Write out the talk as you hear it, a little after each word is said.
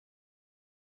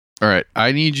All right.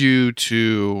 I need you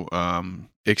to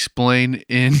explain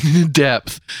in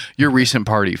depth your recent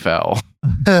party foul.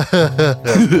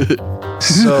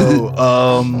 So,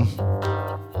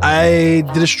 I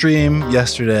did a stream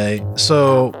yesterday.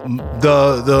 So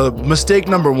the mistake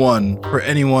number one for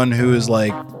anyone who is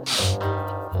like,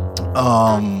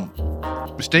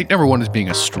 Mistake number one is being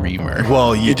a streamer.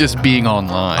 well, You're just being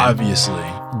online. obviously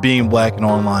being black and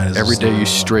online is Every just day you like-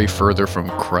 stray further from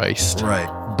Christ. Right.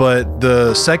 But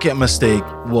the second mistake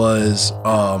was,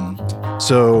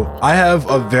 so I have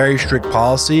a very strict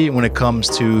policy when it comes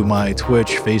to my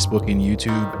Twitch, Facebook, and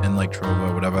YouTube, and like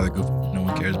Trovo, whatever other goof no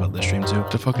one cares about this stream too.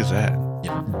 What the fuck is that?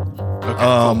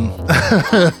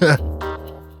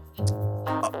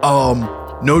 Okay,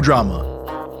 no drama.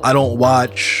 I don't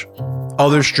watch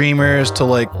other streamers to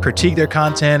like critique their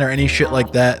content or any shit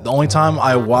like that. The only time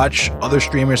I watch other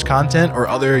streamers' content or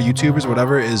other YouTubers,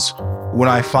 whatever, is when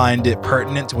I find it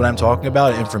pertinent to what I'm talking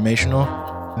about, informational.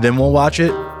 Then we'll watch it.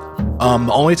 The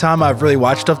only time I've really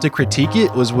watched stuff to critique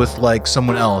it was with like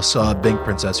someone else, Bink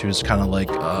Princess, who's kind of like,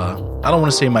 I don't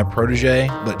want to say my protege,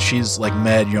 but she's like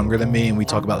mad younger than me, and we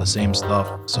talk about the same stuff.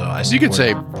 So You could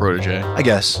say support protege. it. I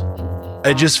guess.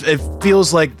 It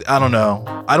feels like, I don't know.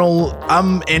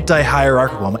 I'm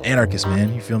anti-hierarchical. I'm an anarchist,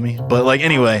 man. You feel me? But like,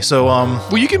 anyway, so,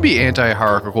 Well, you can be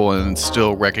anti-hierarchical and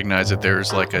still recognize that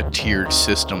there's like a tiered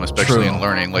system, especially True. in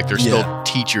learning. Like there's Yeah. still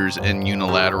teachers in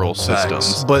unilateral systems.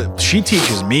 Facts. But she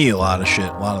teaches me a lot of shit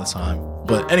a lot of the time.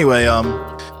 But anyway,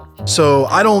 so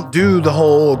I don't do the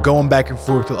whole going back and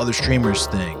forth with other streamers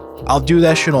thing. I'll do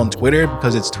that shit on Twitter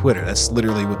because it's Twitter. That's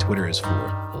literally what Twitter is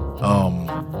for.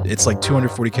 It's like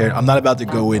 240 characters. I'm not about to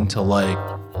go into like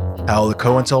how the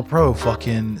COINTELPRO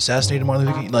fucking assassinated Martin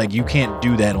Luther King. Like, you can't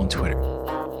do that on Twitter.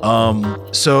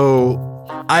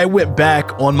 So I went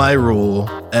back on my rule,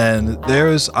 and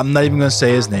I'm not even gonna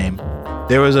say his name.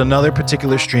 There was another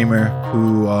particular streamer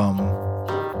who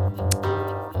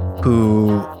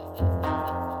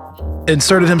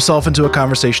inserted himself into a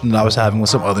conversation that I was having with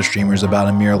some other streamers about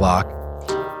Amir Locke.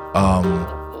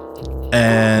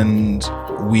 And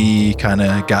we kind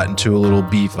of got into a little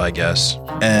beef, I guess.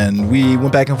 And we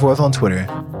went back and forth on Twitter.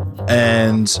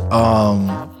 And this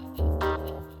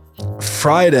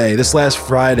last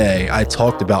Friday, I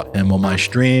talked about him on my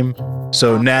stream.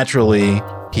 So naturally,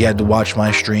 he had to watch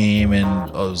my stream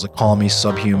and was like calling me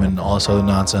subhuman, all this other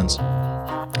nonsense.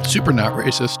 Super not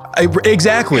racist.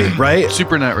 Exactly, right?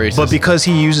 Super not racist. But because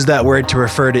he uses that word to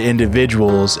refer to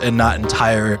individuals and not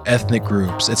entire ethnic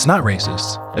groups, it's not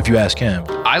racist, if you ask him.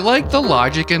 I like the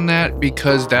logic in that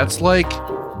because that's like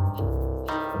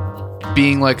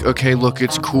being like, okay, look,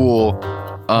 it's cool.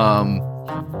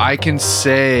 I can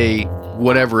say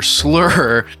whatever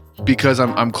slur because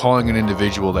I'm calling an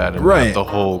individual that and Right. not the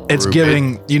whole group. It's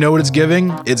giving, you know what it's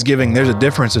giving? It's giving, there's a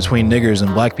difference between niggers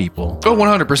and black people. Oh,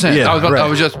 100%. Yeah, I was about right.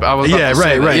 to say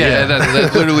Right. that. Yeah, Yeah.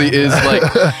 that literally is like,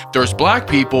 there's black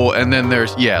people and then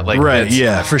there's, like, Right, that's,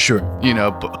 yeah, for sure. you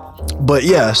know, But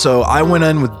yeah, so I went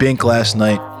in with Bink last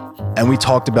night and we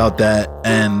talked about that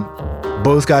and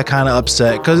both got kind of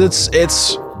upset because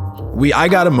I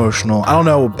got emotional. I don't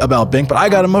know about Bink, but I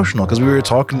got emotional because we were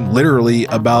talking literally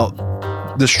about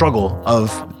the struggle of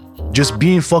just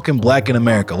being fucking black in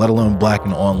America, let alone black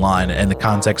and online, and the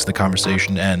context of the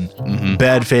conversation and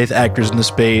bad faith actors in the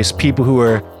space, people who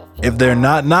are, if they're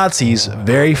not Nazis,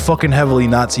 very fucking heavily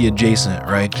Nazi adjacent,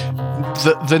 right?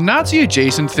 the Nazi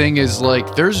adjacent thing is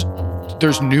like, there's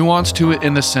nuance to it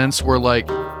in the sense where like,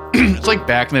 it's like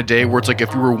back in the day where it's like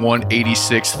if you were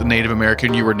 1/86th Native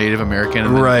American, you were Native American.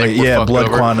 And then, Right, like, were yeah, fucked blood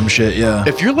over. quantum shit, yeah.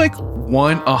 If you're like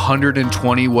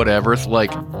 120 whatever,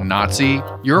 like Nazi,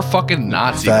 you're a fucking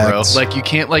Nazi, Facts. bro. Like you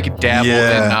can't like dabble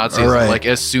Yeah, in Nazis. right. Like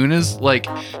as soon as like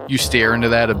you stare into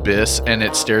that abyss and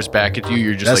it stares back at you,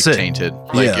 you're just That's like it. tainted.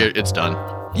 Like Yeah. it's done.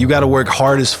 You got to work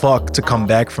hard as fuck to come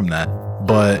back from that.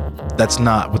 But that's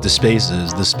not what the space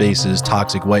is. The space is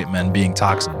toxic white men being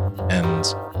toxic. And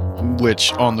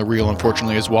Which on the real,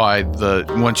 unfortunately, is why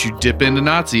once you dip into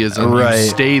Nazism, Right. you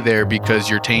stay there because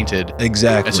you're tainted.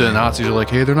 exactly. And so the Nazis are like,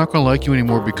 hey, they're not going to like you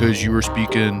anymore because you were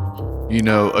speaking,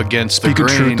 against Speaking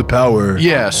the grain. truth to power.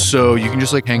 Yeah, so you can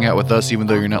just like hang out with us even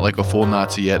though you're not like a full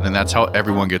Nazi yet, and that's how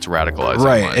everyone gets radicalized.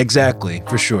 Right, online. exactly,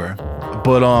 for sure.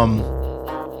 But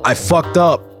I fucked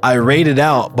up. I rated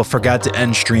out, but forgot to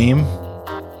end stream.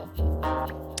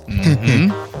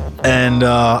 Mhm. And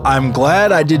I'm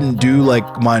glad I didn't do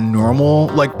like my normal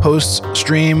like post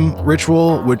stream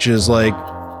ritual, which is like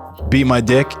beat my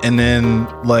dick and then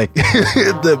like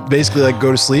basically like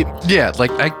go to sleep. Yeah,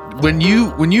 like when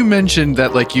you mentioned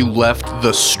that like you left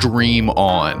the stream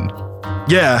on,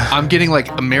 Yeah. I'm getting like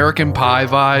American Pie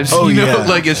vibes. Oh, you know? yeah.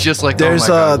 Like it's just like, There's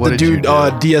oh my God, what the did you dude do?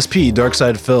 DSP,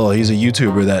 Darkside Phil. He's a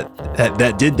YouTuber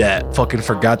that did that. Fucking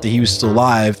forgot that he was still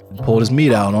alive and pulled his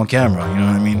meat out on camera. You know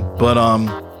what I mean? But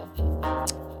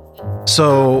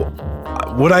so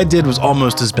what I did was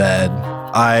almost as bad.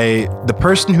 The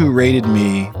person who raided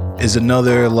me is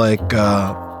another like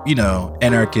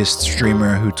anarchist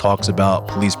streamer who talks about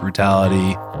police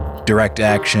brutality, direct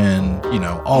action,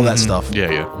 all that stuff.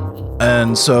 Yeah.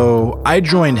 And so I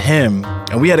joined him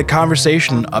and we had a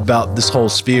conversation about this whole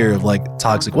sphere of like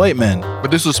toxic white men.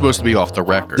 But this was supposed to be off the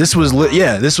record. This was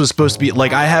supposed to be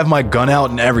like, I have my gun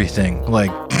out and everything. Like,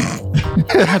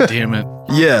 God damn it.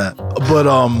 yeah. But,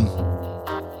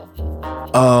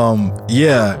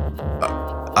 yeah.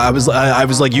 I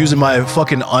was like using my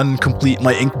fucking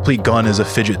incomplete gun as a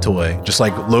fidget toy, just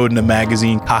like loading a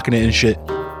magazine, cocking it and shit.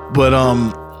 But,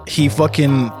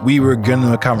 we were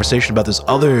getting a conversation about this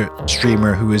other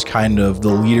streamer who is kind of the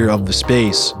leader of the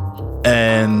space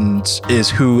and is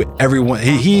who everyone,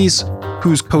 he's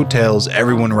whose coattails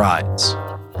everyone rides.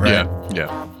 Right?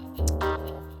 Yeah.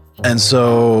 And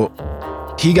so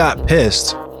he got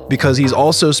pissed because he's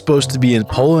also supposed to be in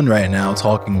Poland right now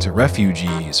talking to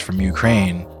refugees from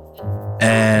Ukraine.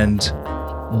 And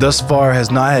thus far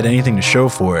has not had anything to show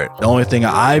for it. The only thing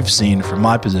I've seen from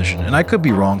my position, and I could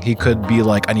be wrong, he could be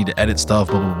like, I need to edit stuff,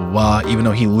 blah, blah, blah, blah, even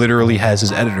though he literally has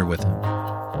his editor with him.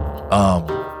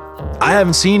 I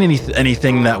haven't seen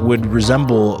anything that would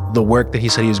resemble the work that he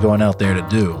said he was going out there to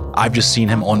do. I've just seen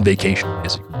him on vacation,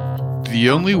 basically. The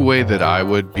only way that I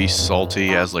would be salty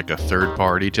as like a third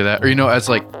party to that, or, as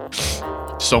like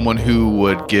someone who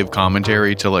would give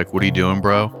commentary to like, what are you doing,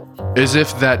 bro? Is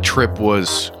if that trip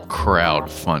was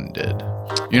crowd-funded.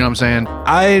 You know what I'm saying?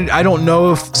 I don't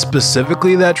know if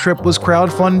specifically that trip was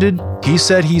crowd-funded. He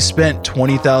said he spent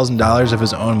 $20,000 of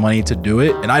his own money to do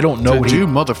it, and I don't know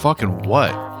motherfucking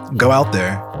what? Go out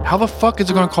there. How the fuck is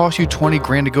it gonna cost you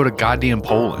 $20,000 to go to goddamn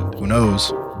Poland? Who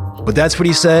knows? But that's what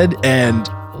he said, and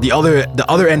the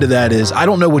other end of that is I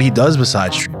don't know what he does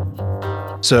besides stream.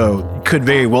 So it could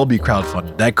very well be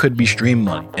crowdfunded. That could be stream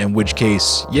money. In which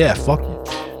case, yeah, fuck you.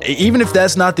 Even if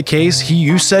that's not the case,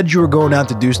 you said you were going out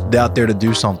there to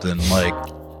do something. Like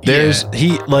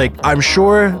I'm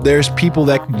sure there's people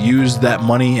that could use that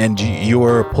money and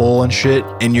your pull and shit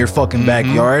in your fucking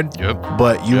backyard. Yep.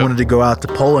 But you wanted to go out to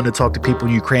Poland to talk to people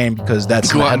in Ukraine because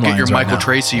that's go the out and get your headlines right Michael now.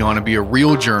 Tracy on and be a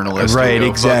real journalist. Right,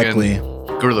 exactly.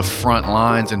 Go to the front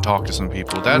lines and talk to some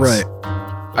people. That's right.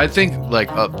 I think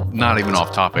like not even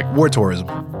off topic. War tourism.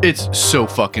 It's so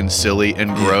fucking silly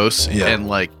and gross and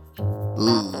like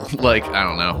I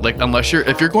don't know. Like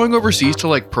if you're going overseas to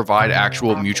like provide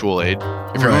actual mutual aid,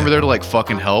 if you're over there to like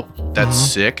fucking help, that's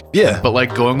sick. Yeah. But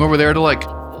like going over there to like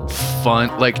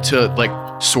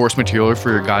source material for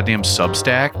your goddamn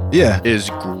Substack is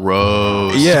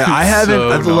gross. Yeah, I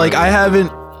haven't So gnarly. I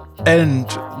haven't, and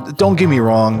don't get me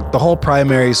wrong, the whole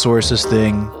primary sources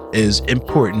thing is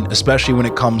important, especially when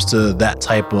it comes to that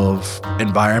type of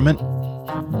environment.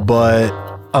 But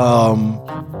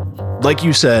like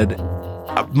you said,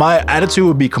 my attitude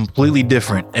would be completely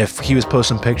different if he was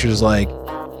posting pictures like,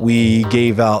 we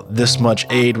gave out this much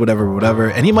aid, whatever,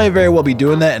 and he might very well be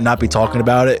doing that and not be talking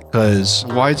about it because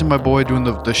why isn't my boy doing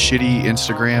the shitty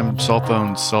Instagram cell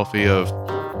phone selfie of,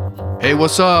 hey,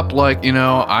 what's up? Like,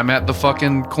 I'm at the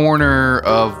fucking corner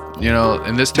of,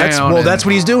 in this town. That's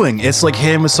what he's doing. It's like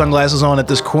him with sunglasses on at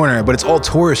this corner, but it's all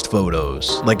tourist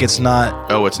photos. Like it's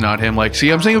not. Oh, it's not him. Like,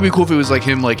 see, I'm saying it'd be cool if it was like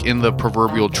him, like in the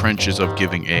proverbial trenches of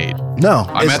giving aid. No,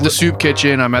 I'm at the soup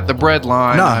kitchen. I'm at the bread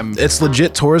line. No, it's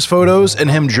legit tourist photos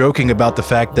and him joking about the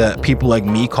fact that people like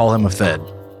me call him a Fed.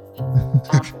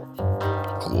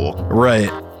 Cool.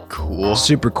 Right. Cool.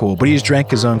 Super cool. But he's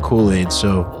drank his own Kool-Aid,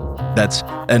 so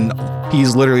and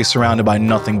he's literally surrounded by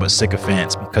nothing but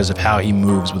sycophants because of how he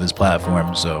moves with his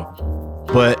platform. So,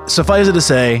 but suffice it to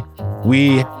say,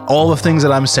 all the things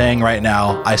that I'm saying right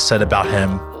now, I said about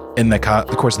him in the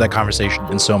course of that conversation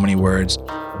in so many words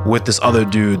with this other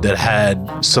dude that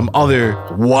had some other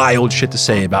wild shit to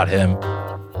say about him.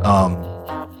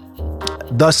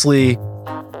 Thusly,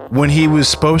 when he was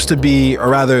supposed to be, or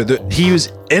rather, he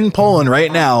was in Poland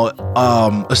right now,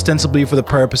 ostensibly for the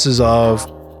purposes of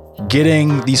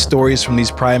getting these stories from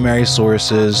these primary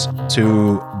sources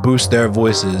to boost their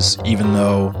voices, even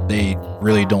though they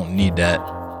really don't need that.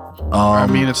 I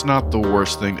mean, it's not the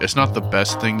worst thing. It's not the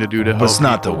best thing to do to help. It's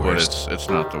not people, the worst. But it's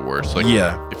not the worst. Like,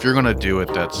 yeah, if you're gonna do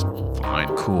it, that's fine.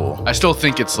 cool. I still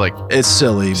think it's like It's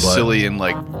silly, but silly and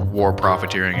like war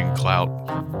profiteering and clout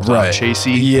right.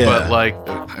 chasey. Yeah. But like,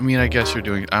 I mean, I guess you're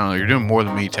doing. I don't know. You're doing more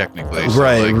than me technically. So,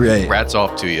 Right, like, right. Rats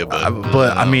off to you.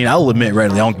 But I mean, I'll admit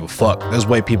readily, I don't give a fuck. There's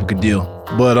white people could deal,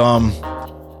 but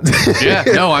yeah.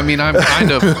 No, I mean, I'm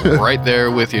kind of right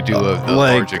there with you to a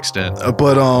like, large extent.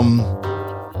 But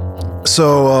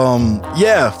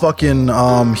yeah,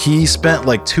 fucking he spent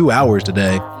like 2 hours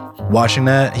today watching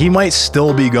that. He might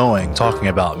still be going talking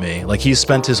about me. Like, he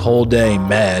spent his whole day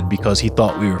mad because he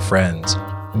thought we were friends,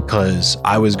 because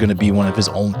I was gonna be one of his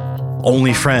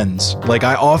only friends. Like,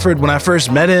 I offered when I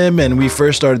first met him and we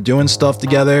first started doing stuff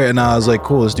together, and I was like,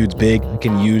 cool, this dude's big, I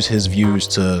can use his views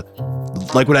to,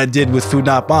 like what I did with Food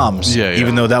Not Bombs. Yeah.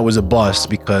 Even though that was a bust,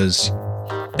 because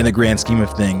in the grand scheme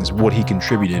of things, what he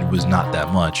contributed was not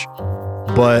that much.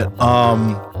 But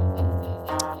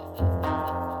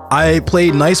I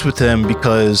played nice with him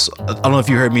because I don't know if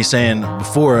you heard me saying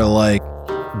before, like,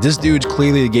 this dude's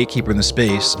clearly the gatekeeper in the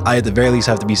space. I at the very least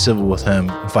have to be civil with him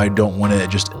if I don't want to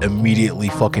just immediately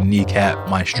fucking kneecap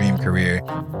my stream career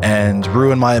and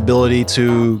ruin my ability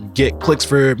to get clicks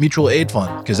for mutual aid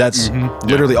fund, because that's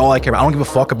literally all I care about. I don't give a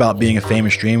fuck about being a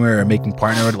famous streamer or making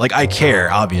partner. Like, I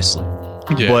care, obviously.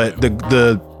 Yeah. But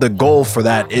the goal for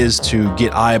that is to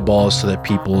get eyeballs so that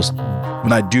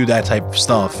when I do that type of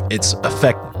stuff, it's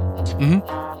effective.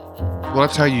 Well,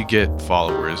 that's how you get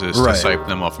followers, is Right. to siphon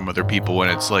them off from other people when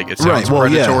it's like, it sounds Right, well,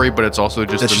 yeah. predatory, but it's also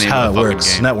just That's the just name how of it the fucking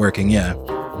works. game. Networking, yeah.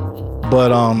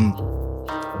 But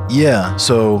yeah.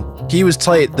 So he was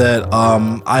tight that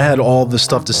I had all the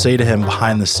stuff to say to him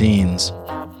behind the scenes,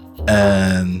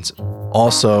 and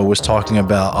also was talking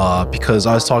about because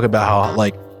I was talking about how,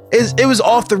 like, it was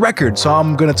off the record, so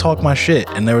I'm gonna talk my shit.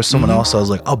 And there was someone else I was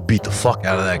like, I'll beat the fuck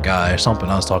out of that guy or something.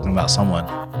 I was talking about someone,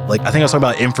 like, I think I was talking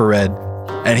about Infrared.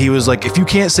 And he was like, if you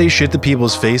can't say shit to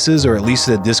people's faces, or at least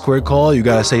at a Discord call, you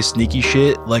gotta say sneaky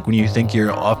shit, like when you think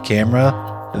you're off camera,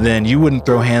 then you wouldn't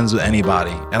throw hands with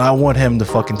anybody. And I want him to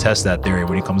fucking test that theory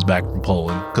when he comes back from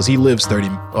Poland, because he lives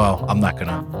well, I'm not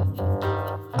gonna.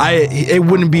 It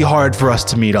wouldn't be hard for us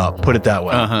to meet up, put it that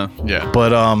way. Yeah.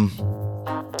 But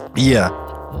yeah.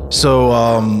 So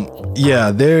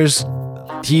yeah,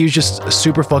 he was just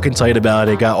super fucking tight about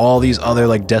it. Got all these other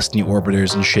like Destiny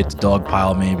orbiters and shit to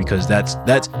dogpile me, because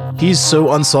he's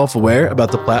so unself-aware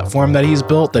about the platform that he's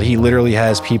built that he literally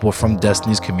has people from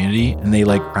Destiny's community, and they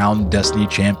like crown Destiny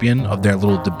champion of their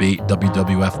little debate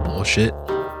WWF bullshit.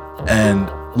 And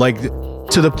like,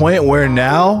 to the point where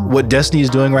now what Destiny is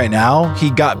doing right now, he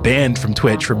got banned from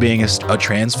Twitch for being a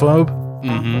transphobe.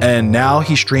 And now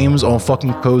he streams on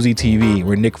fucking Cozy TV,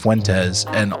 where Nick Fuentes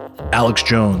and Alex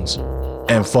Jones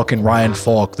and fucking Ryan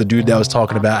Falk, the dude that was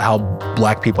talking about how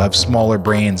black people have smaller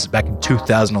brains, back in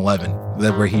 2011,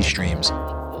 where he streams.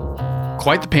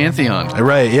 Quite the pantheon.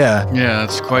 Right, yeah. Yeah,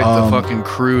 it's quite the fucking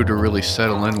crew to really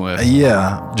settle in with.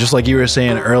 Yeah, just like you were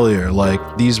saying earlier, like,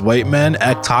 these white men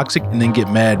act toxic and then get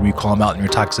mad when you call them out in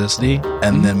your toxicity,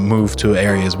 and then move to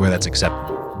areas where that's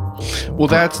acceptable. Well,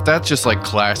 that's just like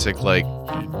classic, like,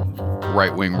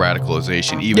 right-wing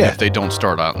radicalization, even if they don't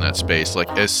start out in that space. Like,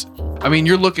 I mean,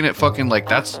 you're looking at fucking, like,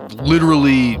 that's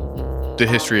literally the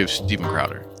history of Steven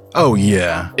Crowder. Oh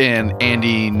yeah. And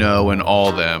Andy No and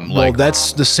all them. Well, Like,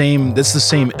 that's the same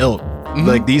ilk.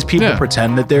 Like, these people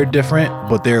pretend that they're different,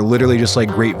 but they're literally just like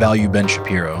Great Value Ben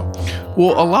Shapiro.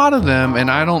 well, a lot of them,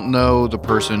 and I don't know the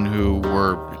person who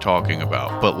we're talking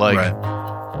about, but like,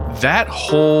 that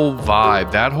whole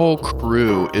vibe, that whole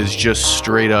crew is just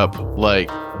straight up like,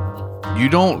 you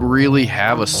don't really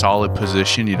have a solid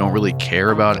position. You don't really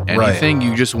care about anything.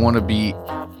 You just want to be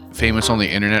famous on the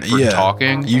internet for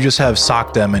talking. You just have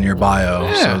sock them in your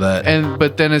bio, so that.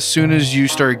 But then as soon as you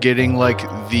start getting like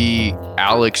the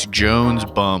Alex Jones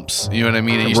bumps, you know what I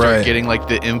mean, and you start getting like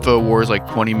the InfoWars like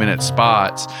 20-minute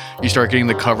spots, you start getting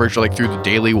the coverage like through the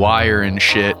Daily Wire and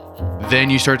shit. Then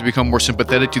you start to become more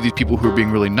sympathetic to these people who are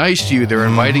being really nice to you. They're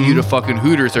inviting you to fucking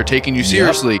Hooters. They're taking you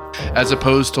seriously, as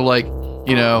opposed to like,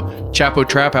 you know, Chapo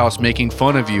Trap House making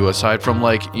fun of you, aside from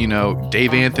like, you know,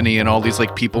 Dave Anthony and all these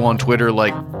like people on Twitter,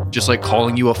 like, just like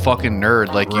calling you a fucking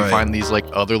nerd. Like, you find these like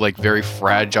other like very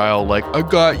fragile, like, I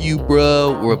got you,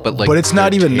 bro. But it's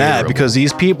not even that, because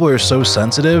these people are so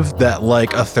sensitive that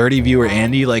like a 30 viewer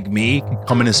Andy like me can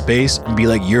come into space and be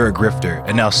like, you're a grifter.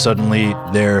 And now suddenly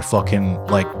they're fucking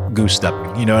like goose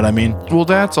stepping. You know what I mean? Well,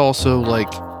 that's also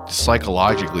like,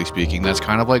 psychologically speaking, that's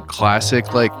kind of like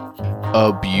classic like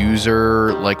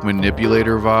abuser, like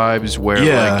manipulator vibes, where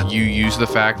like you use the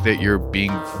fact that you're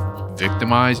being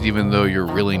victimized even though you're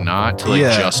really not, to like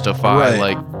justify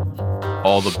like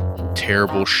all the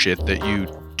terrible shit that you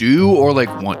do or like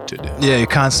want to do. Yeah, you're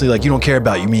constantly like, you don't care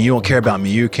about me, you don't care about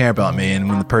me, you care about me. And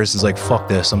when the person's like, fuck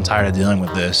this, I'm tired of dealing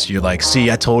with this, you're like,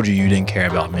 see, I told you didn't care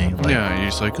about me. Like, yeah,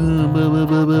 you're just like,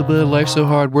 life's so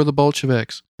hard, we're the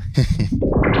Bolsheviks.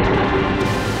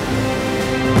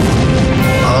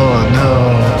 Oh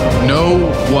no. No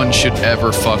one should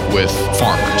ever fuck with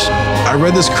farmers. I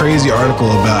read this crazy article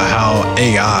about how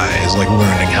AI is like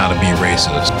learning how to be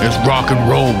racist. It's rock and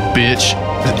roll, bitch.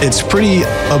 It's pretty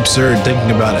absurd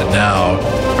thinking about it now.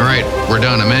 All right, we're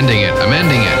done. Amending it.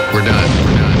 We're done.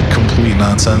 Complete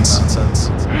nonsense.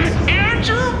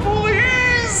 Andrew,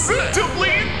 please!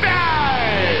 Delete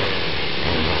that!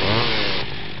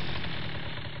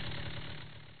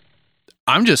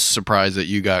 I'm just surprised that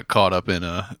you got caught up in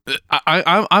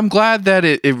I'm glad that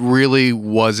it really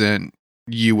wasn't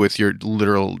you with your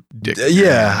literal dick.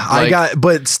 Yeah, like,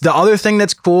 but the other thing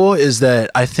that's cool is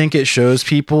that I think it shows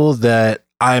people that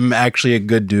I'm actually a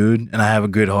good dude and I have a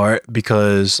good heart,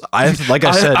 because I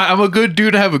said, I'm a good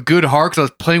dude. I have a good heart because I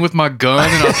was playing with my gun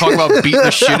and I was talking about beating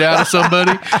the shit out of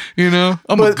somebody. You know,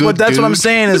 but that's what I'm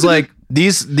saying is like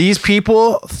these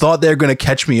people thought they're gonna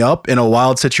catch me up in a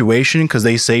wild situation because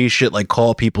they say shit like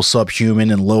call people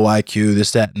subhuman and low IQ, this,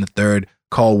 that, and the third,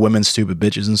 call women stupid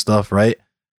bitches and stuff, right?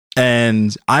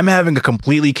 And I'm having a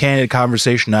completely candid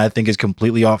conversation that I think is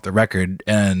completely off the record,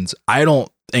 and I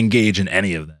don't engage in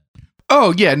any of that.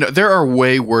 Oh yeah, no, there are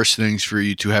way worse things for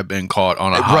you to have been caught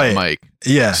on a hot mic,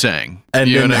 saying,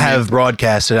 and then have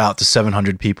broadcasted out to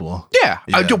 700 people. Yeah,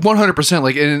 I do 100%.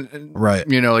 Like, and right,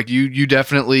 you know, like you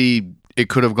definitely, it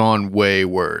could have gone way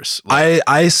worse. Like,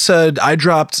 I said I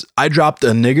dropped a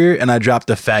nigger and I dropped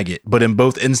a faggot, but in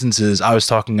both instances, I was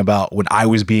talking about when I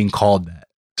was being called that.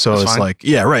 So it's fine. Like,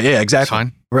 yeah, right, yeah, exactly,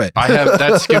 fine. Right.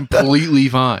 That's completely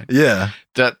fine. Yeah,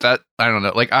 that I don't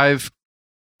know. Like I've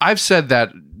said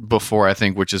that before, I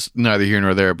think, which is neither here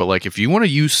nor there, but like if you want to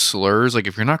use slurs, like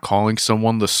if you're not calling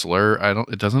someone the slur,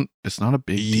 it's not a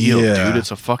big deal, dude.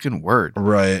 It's a fucking word.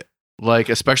 Right. Like,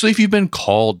 especially if you've been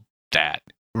called that.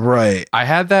 Right. I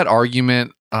had that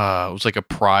argument, it was like a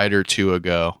Pride or two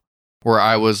ago, where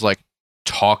I was like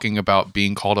talking about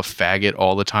being called a faggot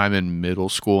all the time in middle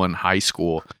school and high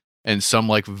school, and some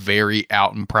like very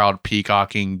out and proud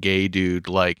peacocking gay dude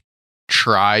like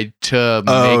tried to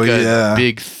make a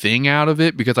big thing out of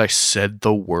it because I said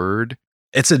the word.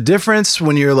 It's a difference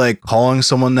when you're like calling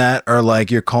someone that, or like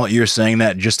you're saying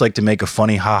that just like to make a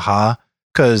funny haha,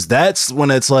 because that's when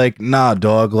it's like, nah,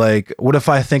 dog, like what if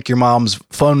I think your mom's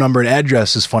phone number and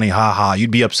address is funny haha?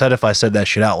 You'd be upset if I said that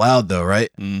shit out loud though, right?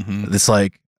 Mm-hmm. It's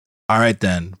like, all right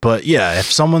then. But yeah, if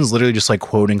someone's literally just like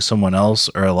quoting someone else,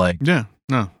 or like, who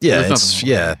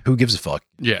gives a fuck?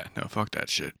 Yeah, no, fuck that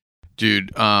shit,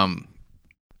 dude.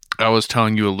 I was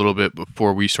telling you a little bit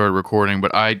before we started recording,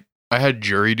 but I had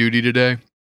jury duty today.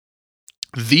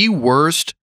 The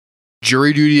worst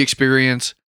jury duty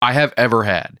experience I have ever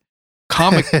had.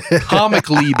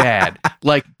 Comically bad.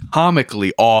 Like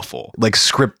comically awful. Like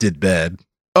scripted bad.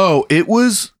 Oh, it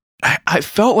was, I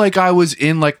felt like I was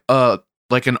in like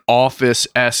an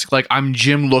office-esque, like I'm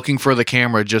Jim looking for the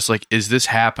camera, just like, is this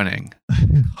happening?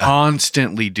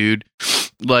 Constantly, dude.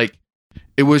 Like,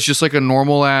 it was just like a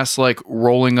normal ass, like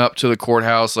rolling up to the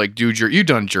courthouse, like, dude, you've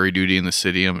done jury duty in the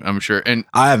city, I'm sure. And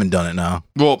I haven't done it now.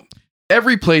 Well,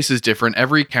 every place is different.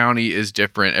 Every county is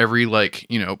different. Every, like,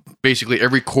 you know, basically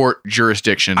every court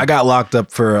jurisdiction. I got locked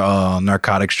up for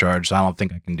narcotics charge, so I don't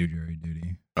think I can do jury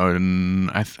duty. I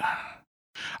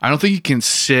don't think you can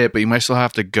sit, but you might still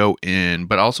have to go in.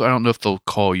 But also, I don't know if they'll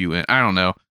call you in. I don't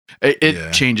know.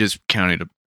 It changes county to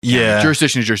county.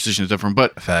 Jurisdiction is different.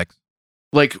 But facts.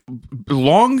 Like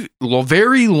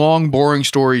very long, boring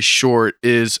story short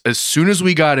is, as soon as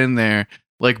we got in there,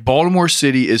 like Baltimore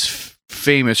City is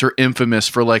famous or infamous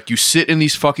for like, you sit in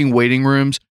these fucking waiting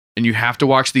rooms and you have to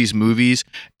watch these movies,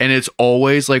 and it's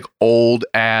always like old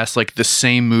ass, like the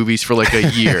same movies for like a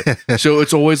year. So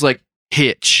it's always like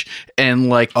Hitch and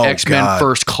like X-Men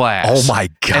First Class. Oh my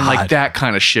God. And like that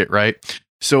kind of shit, right?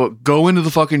 So go into the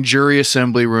fucking jury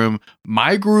assembly room.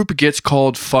 My group gets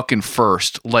called fucking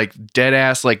first, like dead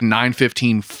ass, like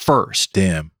 9:15 first.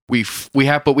 Damn. We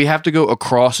have to go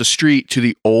across the street to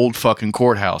the old fucking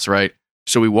courthouse, right?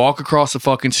 So we walk across the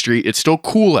fucking street. It's still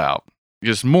cool out,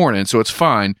 just morning, so it's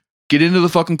fine. Get into the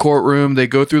fucking courtroom. They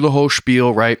go through the whole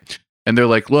spiel, right? And they're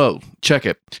like, "Whoa, check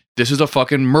it. This is a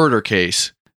fucking murder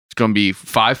case. It's going to be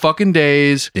 5 fucking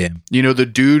days." Damn. You know, the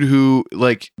dude who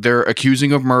like they're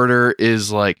accusing of murder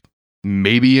is like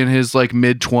maybe in his like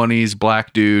mid-20s,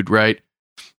 black dude, right?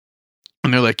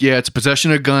 And they're like, yeah, it's a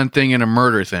possession of gun thing and a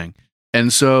murder thing.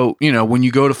 And so, you know, when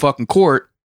you go to fucking court,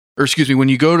 or excuse me, when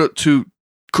you go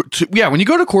when you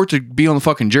go to court to be on the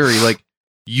fucking jury, like,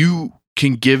 you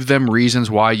can give them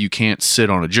reasons why you can't sit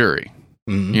on a jury.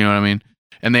 Mhm. You know what I mean?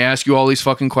 And they ask you all these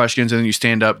fucking questions, and then you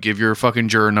stand up, give your fucking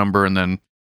juror number, and then,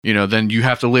 you know, then you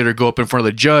have to later go up in front of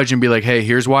the judge and be like, hey,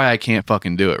 here's why I can't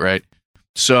fucking do it, right?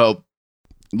 So,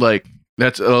 like,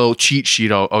 that's a little cheat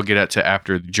sheet I'll get at to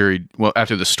after the jury, well,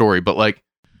 after the story, but like,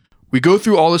 we go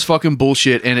through all this fucking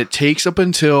bullshit, and it takes up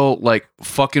until like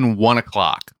fucking 1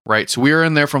 o'clock, right? So we were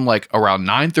in there from like around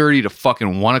 9:30 to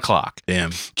fucking 1 o'clock.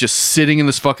 Damn. Just sitting in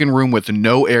this fucking room with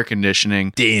no air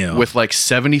conditioning. Damn. With like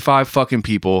 75 fucking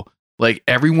people. Like,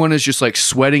 everyone is just like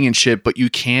sweating and shit, but you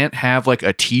can't have like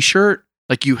a t-shirt.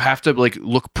 Like, you have to like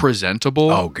look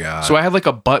presentable. Oh god. So I had like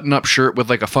a button-up shirt with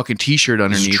like a fucking t-shirt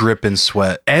underneath. Just dripping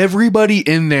sweat. Everybody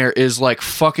in there is like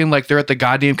fucking like they're at the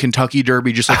goddamn Kentucky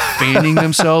Derby, just like fanning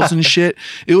themselves and shit.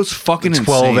 It was fucking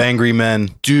 12 insane. angry men.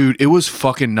 Dude, it was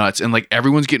fucking nuts. And like,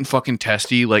 everyone's getting fucking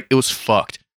testy. Like, it was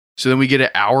fucked. So then we get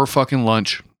an hour fucking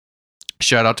lunch.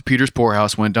 Shout out to Peter's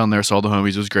Poorhouse. Went down there, saw the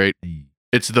homies. It was great.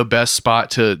 It's the best spot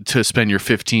to spend your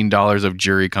 $15 of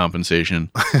jury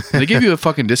compensation. And they give you a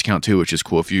fucking discount too, which is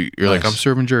cool. If you're like, I'm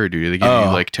serving jury duty, they give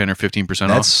you like 10 or 15% off.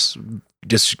 That's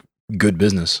just good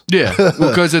business. Yeah,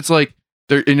 because it's like,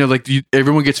 they're, you know, like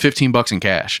everyone gets $15 in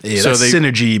cash. Yeah, so that's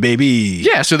synergy, baby.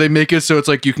 Yeah, so they make it so it's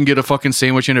like you can get a fucking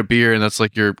sandwich and a beer, and that's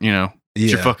like your, you know,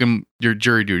 it's your fucking your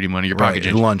jury duty money, your pocket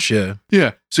change. Lunch, yeah.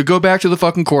 Yeah. So go back to the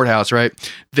fucking courthouse, right?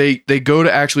 They go to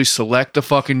actually select the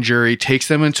fucking jury, takes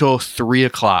them until 3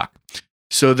 o'clock.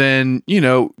 So then, you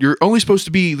know, you're only supposed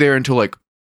to be there until like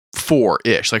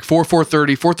 4-ish, like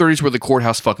 4:30. 4:30 is where the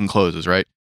courthouse fucking closes, right?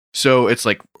 So it's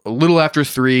like a little after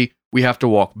 3. We have to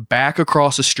walk back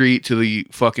across the street to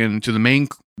the main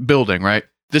building, right?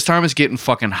 This time it's getting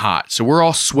fucking hot. So we're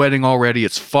all sweating already.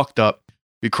 It's fucked up.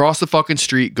 We cross the fucking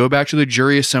street, go back to the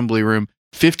jury assembly room.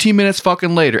 15 minutes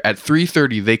fucking later at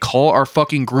 3:30, they call our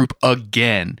fucking group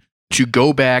again to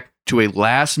go back to a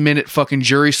last minute fucking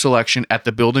jury selection at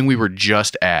the building we were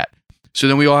just at. So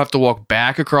then we all have to walk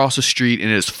back across the street, and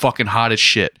it is fucking hot as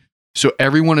shit. So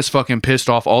everyone is fucking pissed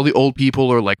off. All the old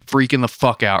people are like freaking the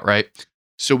fuck out, right?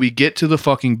 So we get to the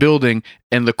fucking building,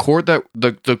 and the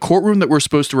courtroom that we're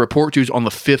supposed to report to is on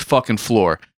the 5th fucking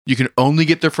floor. You can only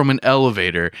get there from an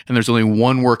elevator, and there's only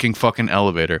one working fucking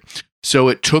elevator. So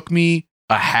it took me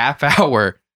a half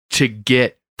hour to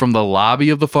get from the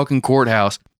lobby of the fucking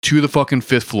courthouse to the fucking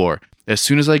 5th floor. As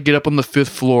soon as I get up on the 5th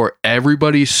floor,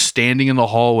 everybody's standing in the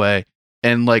hallway,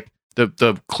 and like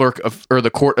the clerk or the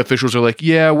court officials are like,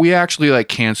 yeah, we actually like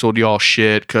canceled y'all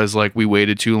shit because like we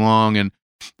waited too long, and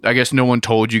I guess no one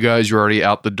told you guys you're already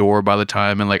out the door by the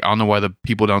time, and like I don't know why the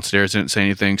people downstairs didn't say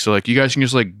anything. So like, you guys can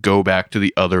just like go back to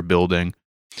the other building.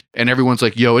 And everyone's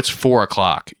like, yo, it's 4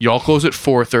 o'clock. Y'all close at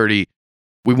 4:30.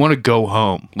 We want to go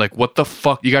home. Like, what the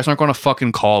fuck? You guys aren't going to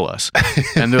fucking call us.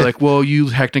 And they're like, well, you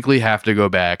technically have to go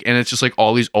back. And it's just like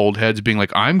all these old heads being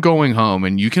like, I'm going home,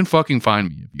 and you can fucking find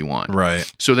me if you want.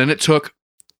 Right. So then it took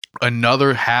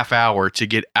another half hour to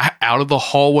get out of the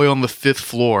hallway on the 5th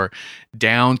floor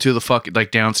down to the fucking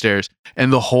like downstairs.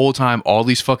 And the whole time, all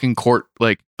these fucking court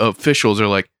like officials are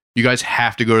like, you guys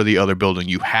have to go to the other building.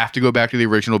 You have to go back to the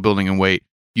original building and wait.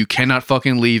 You cannot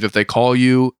fucking leave. If they call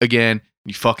you again,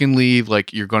 you fucking leave.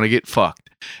 Like, you're going to get fucked.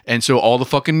 And so all the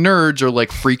fucking nerds are like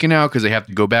freaking out because they have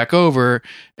to go back over.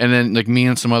 And then like me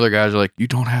and some other guys are like, you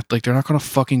don't have, like, they're not going to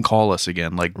fucking call us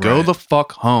again. Like, go the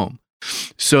fuck home.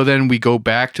 So then we go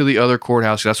back to the other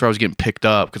courthouse. That's where I was getting picked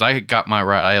up because I got my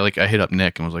ride. I hit up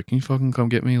Nick and was like, can you fucking come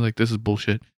get me? Like, this is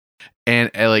bullshit.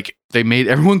 And like, they made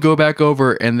everyone go back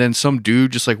over. And then some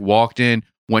dude just like walked in,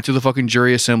 went to the fucking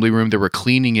jury assembly room. They were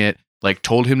cleaning it, like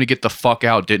told him to get the fuck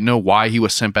out. Didn't know why he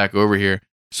was sent back over here.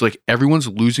 So like, everyone's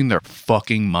losing their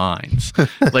fucking minds.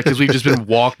 Like, because we've just been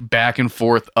walked back and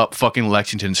forth up fucking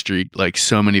Lexington Street like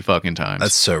so many fucking times.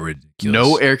 That's so ridiculous.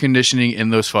 No air conditioning in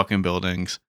those fucking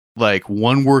buildings. Like,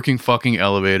 one working fucking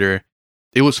elevator.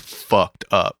 It was fucked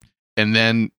up. And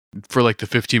then for like the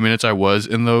 15 minutes I was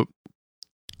in the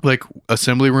like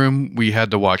assembly room, we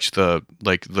had to watch the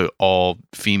all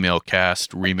female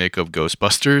cast remake of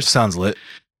Ghostbusters. Sounds lit.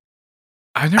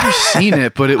 I've never seen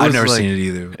it, but it was I've never like, seen it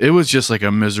either. It was just like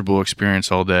a miserable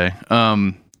experience all day.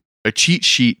 A cheat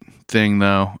sheet thing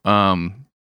though.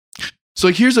 So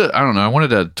like, I don't know, I wanted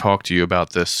to talk to you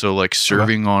about this. So like,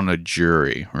 serving on a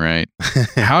jury, right?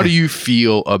 How do you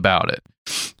feel about it?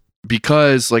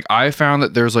 Because like, I found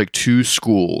that there's like two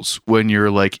schools when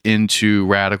you're like into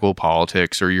radical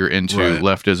politics or you're into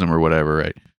leftism or whatever,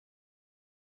 right?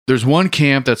 There's one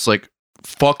camp that's like,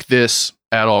 fuck this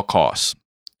at all costs.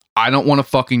 I don't want to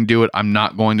fucking do it. I'm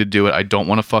not going to do it. I don't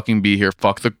want to fucking be here.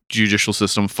 Fuck the judicial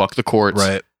system. Fuck the courts.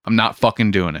 Right. I'm not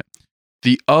fucking doing it.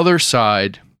 The other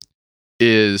side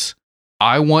is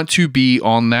I want to be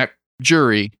on that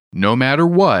jury no matter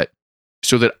what,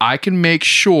 so that I can make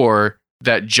sure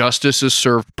that justice is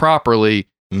served properly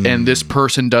and this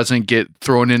person doesn't get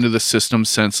thrown into the system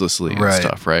senselessly and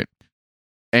stuff, right?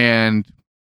 And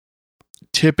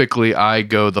typically I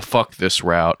go the fuck this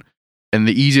route. And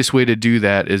the easiest way to do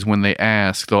that is when they'll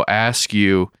ask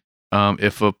you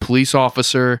if a police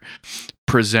officer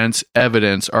presents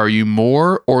evidence, are you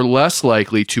more or less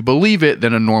likely to believe it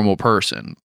than a normal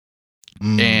person?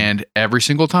 And every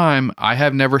single time, I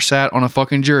have never sat on a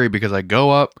fucking jury because I go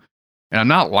up and I'm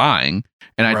not lying.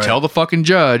 And I tell the fucking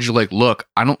judge, like, look,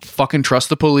 I don't fucking trust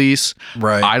the police.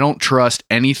 Right. I don't trust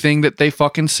anything that they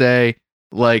fucking say.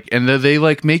 Like, and they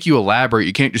like make you elaborate.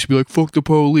 You can't just be like, fuck the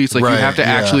police. Like, you have to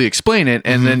actually explain it.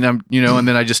 And then I'm, and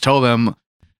then I just tell them,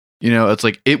 it's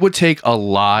like, it would take a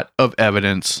lot of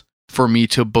evidence for me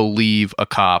to believe a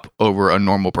cop over a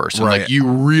normal person. Right. Like, you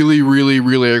really, really,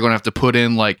 really are going to have to put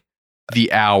in like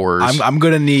the hours. I'm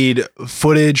going to need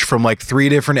footage from like 3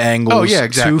 different angles. Oh, yeah,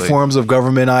 exactly. 2 forms of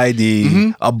government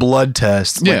ID, a blood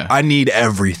test. Yeah. Like, I need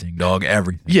everything, dog.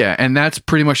 Everything. Yeah. And that's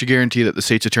pretty much a guarantee that the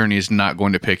state's attorney is not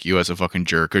going to pick you as a fucking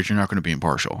jerk because you're not going to be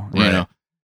impartial. You know?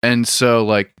 And so,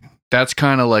 like, that's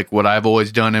kind of like what I've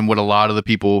always done. And what a lot of the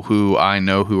people who I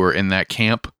know who are in that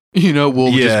camp,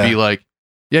 will just be like,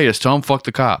 yeah, just tell them fuck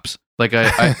the cops. Like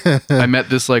I met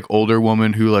this like older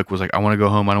woman who like was like, I want to go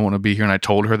home. I don't want to be here. And I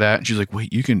told her that. And she's like,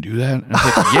 wait, you can do that? And I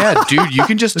was like, yeah, dude, you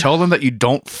can just tell them that you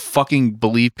don't fucking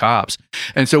believe cops.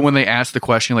 And so when they asked the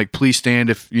question, like, please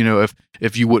stand if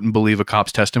you wouldn't believe a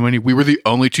cop's testimony, we were the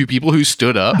only 2 people who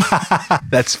stood up.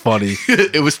 That's funny.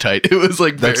 It was tight. It was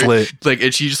like, that's lit. Like,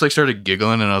 and she just like started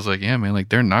giggling. And I was like, yeah, man, like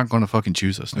they're not going to fucking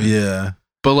choose us. Man. Yeah.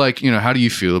 But like, how do you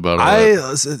feel about all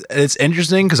that? It's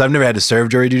interesting because I've never had to serve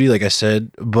jury duty, like I said,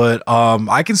 but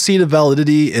I can see the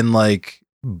validity in like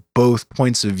both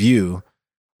points of view.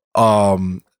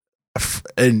 And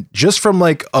just from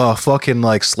like a fucking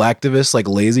like slacktivist, like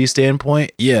lazy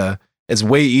standpoint, yeah, it's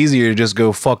way easier to just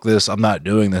go fuck this. I'm not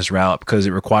doing this route because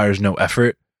it requires no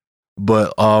effort.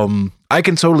 But I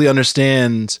can totally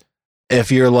understand if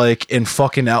you're like in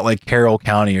fucking out like Carroll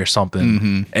County or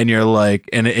something, and you're like,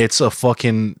 and it's a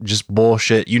fucking just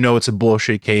bullshit, it's a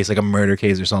bullshit case, like a murder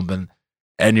case or something,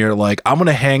 and you're like, I'm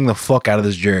gonna hang the fuck out of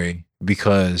this jury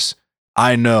because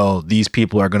I know these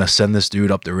people are gonna send this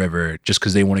dude up the river just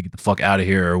because they want to get the fuck out of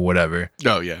here or whatever.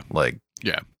 Oh yeah, like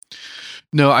yeah.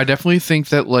 No, I definitely think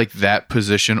that like that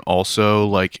position also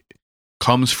like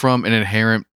comes from an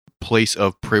inherent place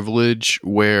of privilege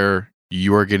where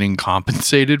you are getting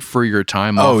compensated for your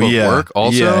time off of work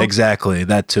also. Yeah, exactly.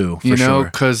 That too, for sure.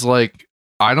 Because like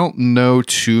I don't know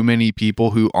too many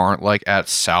people who aren't like at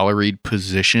salaried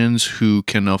positions who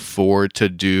can afford to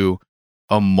do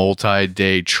a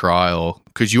multi-day trial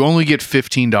because you only get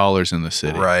 $15 in the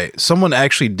city. Right. Someone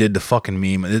actually did the fucking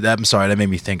meme. I'm sorry, that made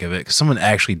me think of it. Because someone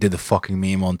actually did the fucking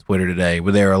meme on Twitter today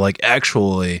where they were like,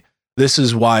 actually, this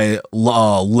is why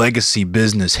legacy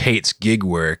business hates gig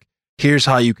work. Here's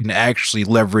how you can actually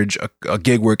leverage a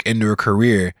gig work into a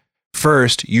career.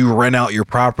 First, you rent out your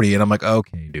property. And I'm like,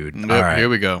 okay, dude. Yep, all right. Here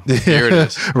we go. Here it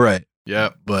is. Right.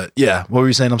 Yeah. But yeah, what were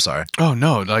you saying? I'm sorry. Oh,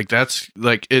 no. Like that's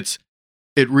like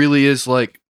it really is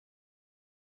like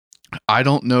I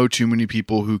don't know too many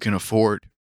people who can afford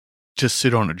to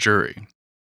sit on a jury.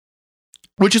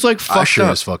 Which is like fucked I sure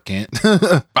up. as fuck can't.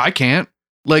 I can't.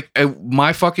 Like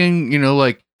my fucking,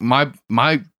 like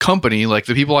my company, like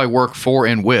the people I work for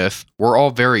and with, we're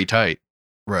all very tight.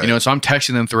 Right. So I'm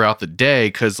texting them throughout the day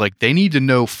because like they need to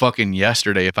know fucking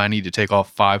yesterday if I need to take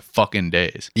off 5 fucking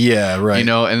days. Yeah, right.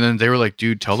 And then they were like,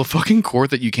 dude, tell the fucking court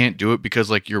that you can't do it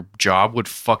because like your job would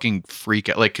fucking freak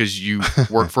out. Like, cause you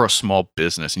work for a small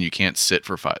business and you can't sit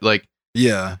for 5. Like,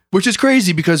 yeah. Which is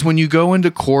crazy because when you go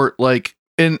into court, like,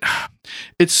 and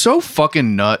it's so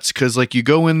fucking nuts because like you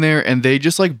go in there and they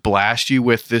just like blast you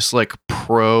with this like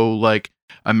pro like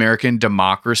American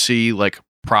democracy like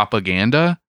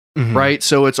propaganda. Mm-hmm. Right.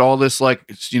 So it's all this like,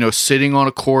 sitting on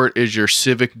a court is your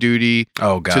civic duty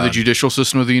to the judicial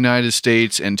system of the United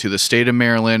States and to the state of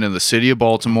Maryland and the city of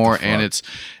Baltimore. And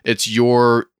it's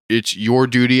your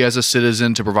duty as a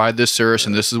citizen to provide this service.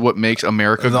 And this is what makes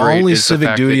America great. The only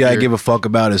civic duty I give a fuck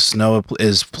about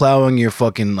is plowing your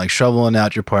fucking like shoveling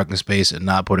out your parking space and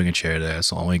not putting a chair there. That's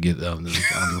the only get. I don't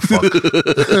give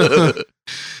a fuck.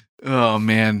 Oh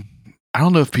man. I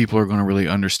don't know if people are going to really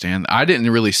understand. I didn't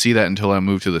really see that until I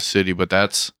moved to the city, but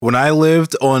that's When I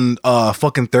lived on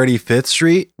fucking 35th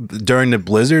Street during the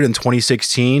blizzard in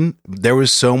 2016, there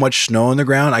was so much snow on the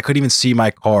ground, I couldn't even see my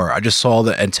car. I just saw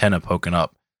the antenna poking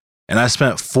up. And I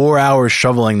spent 4 hours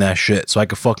shoveling that shit so I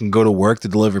could fucking go to work to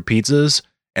deliver pizzas.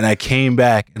 And I came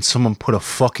back and someone put a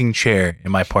fucking chair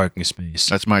in my parking space.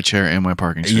 that's my chair and my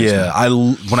parking space. Yeah,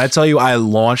 when I tell you I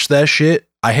launched that shit,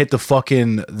 I hit the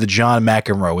John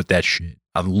McEnroe with that shit.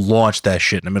 I launched that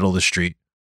shit in the middle of the street.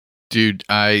 Dude,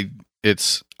 I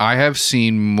have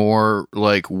seen more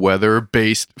like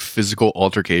weather-based physical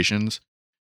altercations.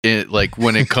 Like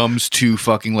when it comes to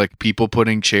fucking like people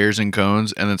putting chairs and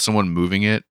cones and then someone moving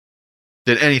it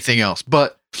than anything else.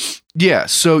 But yeah,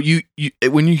 so you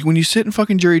when you sit in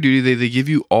fucking jury duty, they give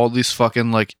you all these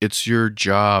fucking like it's your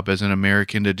job as an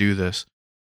American to do this.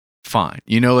 Fine.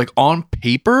 You know, like on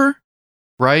paper,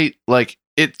 right? Like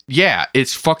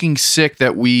it's fucking sick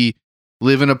that we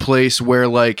live in a place where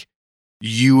like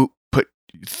you put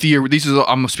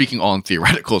I'm speaking on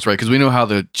theoreticals, right? Because we know how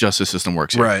the justice system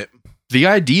works here. Right. The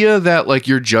idea that like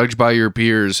you're judged by your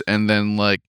peers and then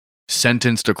like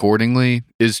sentenced accordingly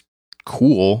is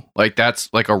cool. Like that's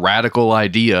like a radical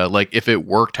idea. Like if it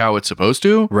worked how it's supposed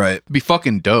to, Right. it'd be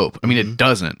fucking dope. I mean, it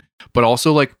doesn't. But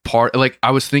also like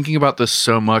I was thinking about this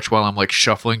so much while I'm like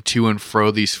shuffling to and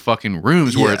fro these fucking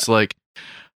rooms where it's like,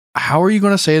 how are you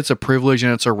going to say it's a privilege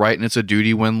and it's a right and it's a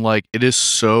duty when like it is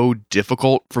so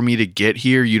difficult for me to get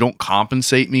here? You don't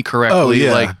compensate me correctly. Oh,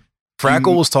 yeah. Like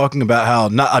Frackle was talking about how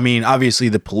obviously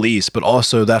the police, but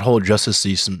also that whole justice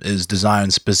system is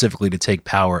designed specifically to take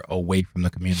power away from the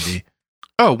community.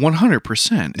 Oh,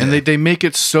 100%. And they make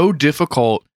it so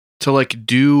difficult to like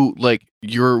do like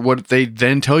what they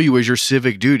then tell you is your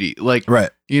civic duty. Like,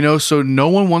 right. You know, so no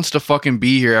one wants to fucking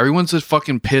be here. Everyone's just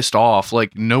fucking pissed off.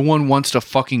 Like no one wants to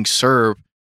fucking serve.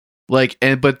 Like,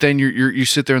 but then you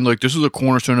sit there and like, this is a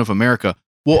cornerstone of America.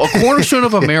 Well, a cornerstone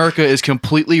of America is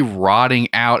completely rotting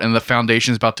out and the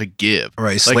foundation's about to give.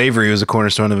 Right. Like, Slavery was a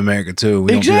cornerstone of America too.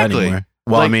 We don't do that anymore.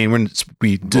 Well, Like, I mean,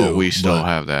 we do. Well, we still but-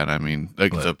 have that. I mean,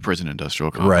 like the prison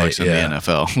industrial Right, complex in yeah. the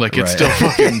NFL. Like it's Right. still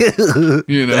fucking,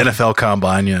 you know. The NFL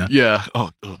combine, yeah. Yeah. Oh,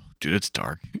 dude, it's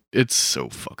dark. It's so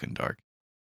fucking dark.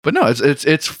 But no,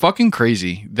 it's fucking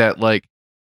crazy that like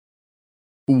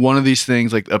one of these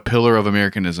things, like a pillar of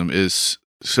Americanism, is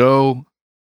so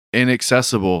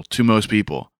inaccessible to most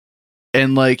people.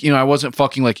 And like, you know, I wasn't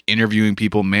fucking like interviewing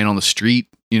people, man on the street,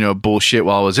 you know, bullshit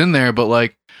while I was in there, but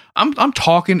like I'm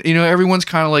talking, you know, everyone's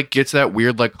kind of like gets that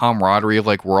weird like camaraderie of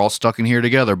like we're all stuck in here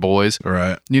together, boys.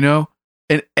 Right. You know?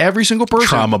 And every single person,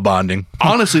 Trauma bonding.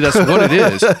 honestly, that's what it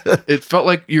is. It felt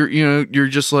like you're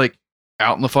just like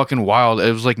out in the fucking wild.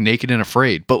 It was like naked and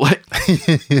afraid. But like,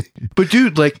 but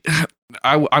dude, like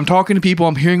I'm talking to people,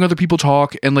 I'm hearing other people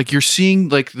talk, and like you're seeing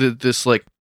like this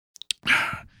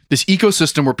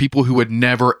ecosystem where people who would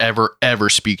never, ever, ever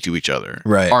speak to each other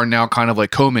Right. are now kind of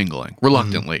like commingling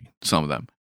reluctantly, some of them.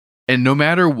 And no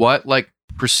matter what, like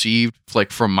perceived,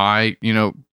 like from my, you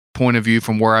know, point of view,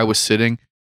 from where I was sitting,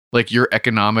 like your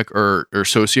economic or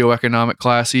socioeconomic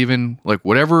class, even like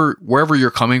wherever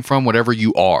you're coming from, whatever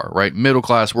you are, right? Middle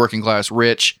class, working class,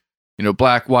 rich, you know,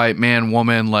 black, white, man,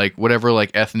 woman, like whatever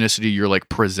like ethnicity you're like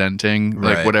presenting,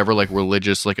 like Right. whatever like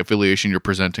religious like affiliation you're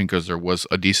presenting, because there was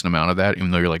a decent amount of that,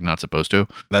 even though you're like not supposed to.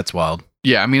 That's wild.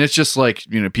 Yeah, I mean, it's just like,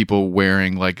 you know, people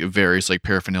wearing like various like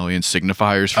paraphernalia and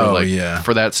signifiers for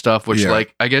for that stuff, which Yeah.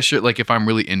 like, I guess you're like, if I'm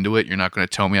really into it, you're not going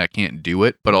to tell me I can't do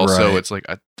it. But also Right. it's like,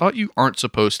 I thought you aren't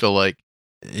supposed to like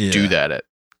Yeah. do that at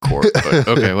court. But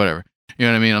okay, whatever. You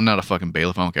know what I mean? I'm not a fucking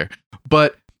bailiff. I don't care.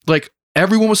 But like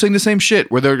everyone was saying the same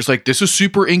shit where they're just like, this is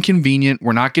super inconvenient.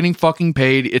 We're not getting fucking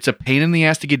paid. It's a pain in the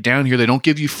ass to get down here. They don't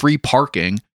give you free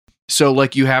parking. So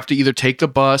like you have to either take the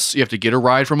bus, you have to get a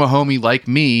ride from a homie like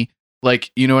me.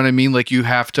 Like, you know what I mean? Like you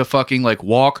have to fucking like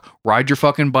walk, ride your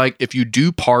fucking bike. If you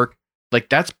do park, like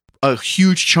that's a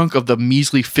huge chunk of the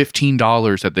measly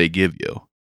 $15 that they give you.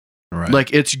 Right.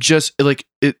 Like it's just like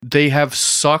they have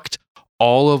sucked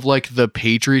all of like the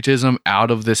patriotism out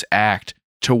of this act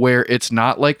to where it's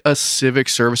not like a civic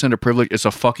service and a privilege. It's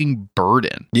a fucking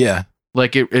burden. yeah.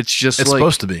 Like it's just It's like,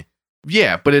 supposed to be.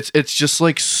 yeah, but it's just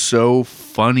like so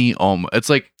funny. It's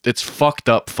like, it's fucked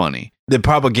up funny. The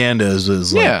propaganda is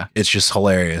like, Yeah. it's just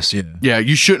hilarious. Yeah. Yeah,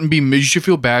 you should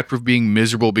feel bad for being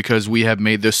miserable because we have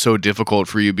made this so difficult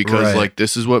for you because Right. like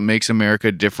this is what makes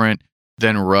America different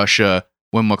than Russia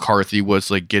when McCarthy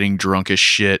was like getting drunk as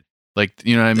shit. Like,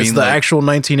 you know what I mean? It's the Like, actual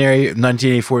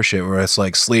 1984 shit where it's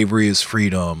like slavery is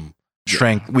freedom,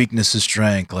 strength, weakness is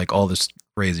strength, like all this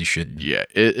crazy shit. Yeah,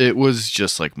 it was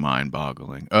just like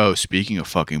mind-boggling. Oh, speaking of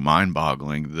fucking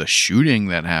mind-boggling, the shooting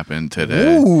that happened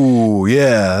today. Ooh,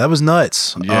 yeah, that was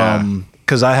nuts. Yeah.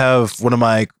 Because I have one of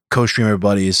my co-streamer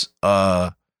buddies.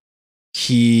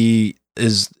 He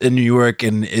is in New York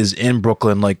and is in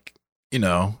Brooklyn, like, you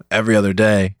know, every other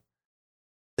day.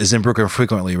 Is in Brooklyn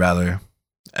frequently, rather.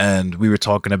 And we were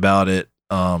talking about it.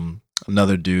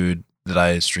 Another dude that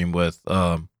I stream with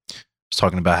was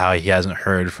talking about how he hasn't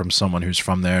heard from someone who's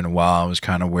from there in a while. I was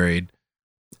kind of worried.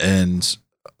 And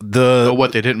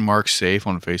What, they didn't mark safe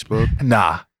on Facebook?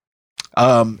 Nah.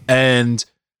 And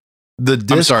the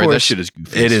discourse, I'm sorry, that shit is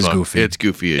goofy. It is fuck. goofy. It's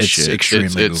goofy as It's shit. extremely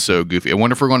it's goofy. so goofy. I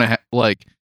wonder if we're gonna have like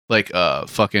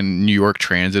fucking New York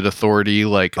Transit Authority,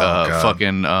 like God.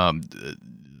 fucking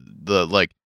the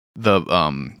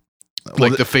Well,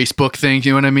 the Facebook thing.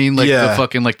 You know what I mean? Like Yeah. the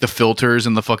fucking like the filters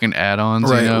and the fucking add-ons.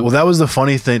 right. You know? Well, that was the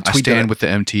funny thing. I stand with the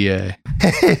MTA.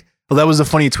 Well, that was the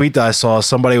funny tweet that I saw.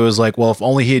 Somebody was like, "Well, if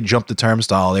only he had jumped the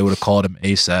turnstile, they would have called him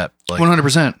ASAP." Like,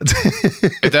 100%.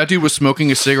 If that dude was smoking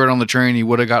a cigarette on the train, he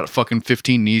would have got fucking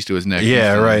 15 knees to his neck.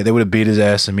 yeah, right. They would have beat his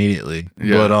ass immediately.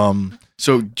 Yeah. But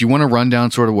So, do you want to run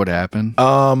down sort of what happened?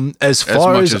 as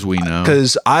far much as as we know.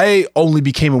 because I only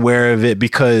became aware of it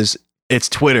because it's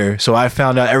Twitter, so I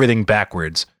found out everything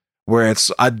backwards. Where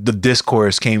the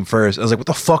discourse came first. I was like, "What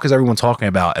the fuck is everyone talking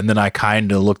about?" And then I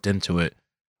kind of looked into it.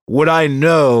 What I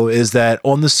know is that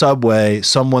on the subway,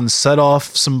 someone set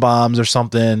off some bombs or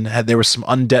something. There were some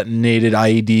undetonated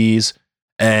IEDs,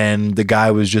 and the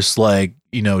guy was just like,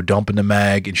 you know, dumping the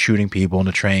mag and shooting people on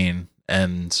the train,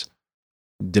 and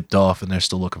dipped off. And they're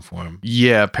still looking for him.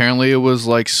 Yeah, apparently it was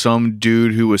like some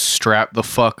dude who was strapped the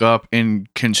fuck up in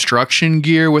construction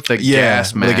gear with a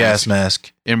gas mask with a gas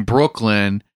mask. in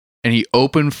Brooklyn, and he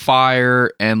opened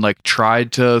fire and like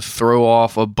tried to throw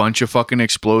off a bunch of fucking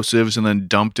explosives and then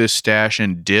dumped his stash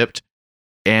and dipped,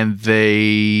 and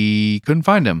they couldn't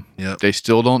find him. Yep. They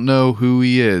still don't know who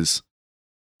he is.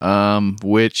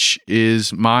 Which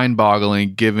is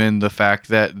mind-boggling given the fact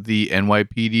that the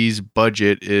NYPD's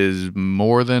budget is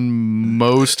more than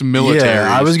most militaries.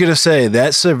 Yeah, I was gonna say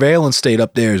that surveillance state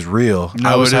up there is real. No,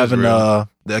 I was it is having real.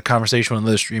 that conversation with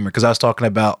another streamer because I was talking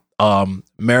about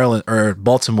Maryland or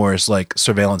Baltimore's like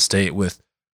surveillance state with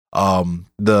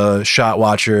the shot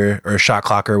watcher or shot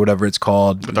clocker or whatever it's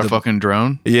called. with our fucking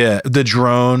drone. Yeah, the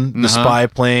drone, the Uh-huh. spy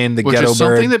plane, the Which ghetto is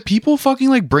something bird. that people fucking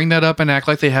like bring that up and act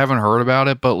like they haven't heard about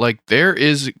it, but like there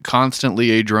is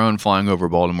constantly a drone flying over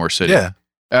Baltimore City Yeah,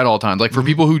 at all times. Like for Mhm.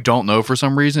 people who don't know for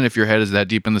some reason, if your head is that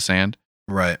deep in the sand,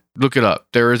 right. look it up.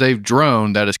 There is a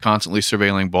drone that is constantly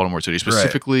surveilling Baltimore City,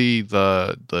 specifically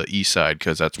the east side,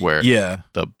 because that's where Yeah,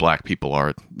 the black people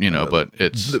are, you know, but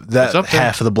it's that it's up there.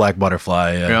 half of the black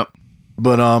butterfly. Yeah. Yep.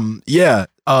 But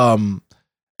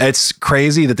it's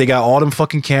crazy that they got all them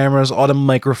fucking cameras, all them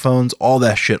microphones, all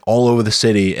that shit all over the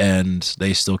city, and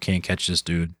they still can't catch this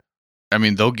dude. I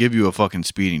mean, they'll give you a fucking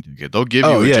speeding ticket. They'll give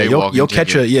you Oh a yeah, jaywalking you'll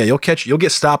catch ticket. you'll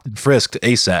get stopped and frisked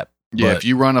ASAP. Yeah, But-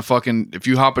 if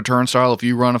you hop a turnstile, if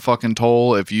you run a fucking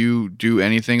toll, if you do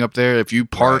anything up there, if you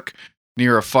park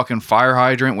near a fucking fire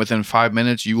hydrant within 5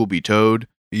 minutes, you will be towed.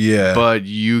 Yeah. But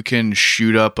you can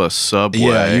shoot up a subway.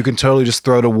 Yeah, you can totally just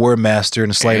throw the War Master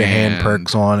and sleight of hand And-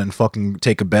 perks on and fucking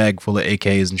take a bag full of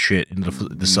AKs and shit into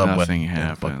the subway. Nothing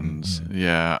And fucking- happens.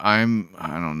 Yeah, I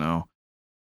don't know.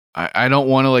 I don't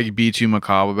want to like be too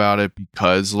macabre about it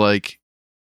because like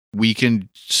we can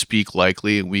speak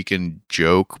likely and we can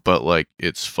joke, but like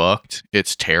it's fucked.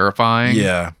 It's terrifying.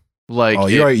 Yeah. Like Oh,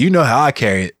 you know how I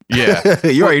carry it. Yeah.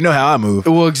 You already know how I move.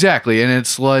 Well, exactly. And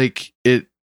it's like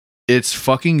it's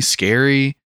fucking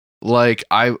scary. Like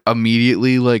I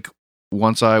immediately like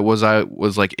once I was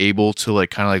like able to like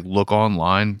kind of like look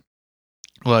online,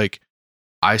 like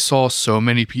I saw so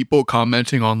many people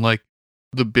commenting on like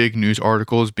the big news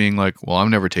articles being like, well, I'm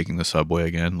never taking the subway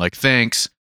again. Like, thanks.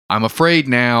 I'm afraid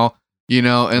now, you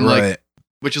know, and like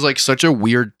which is like such a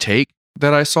weird take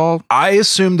that I saw. I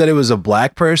assumed that it was a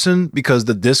black person because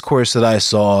the discourse that I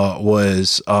saw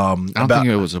was I don't about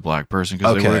think it was a black person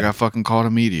because they would have got fucking caught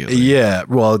immediately. yeah,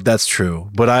 well, that's true.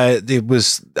 But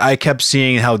I kept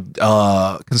seeing how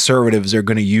conservatives are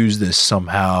going to use this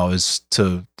somehow as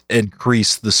to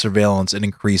increase the surveillance and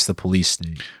increase the police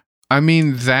state. I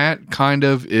mean, that kind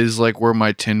of is like where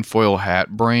my tinfoil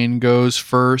hat brain goes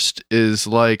first is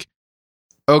like,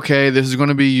 okay, this is going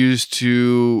to be used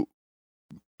to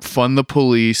fund the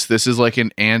police. This is like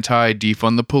an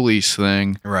anti-defund the police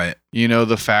thing. Right. You know,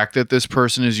 the fact that this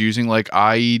person is using like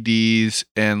IEDs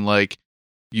and like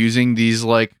using these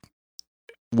like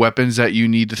weapons that you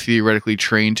need to theoretically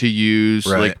train to use,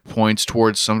 Right. like points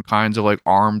towards some kinds of like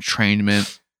armed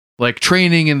trainment. like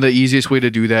training, and the easiest way to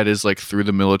do that is like through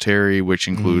the military, which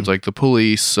includes like the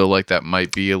police. So like that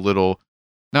might be a little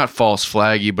not false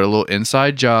flaggy, but a little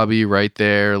inside jobby right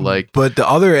there. Like, but the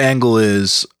other angle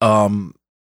is, I'm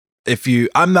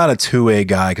not a 2A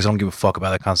guy because I don't give a fuck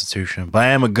about the Constitution, but I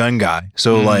am a gun guy.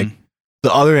 So like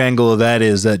the other angle of that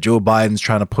is that Joe Biden's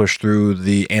trying to push through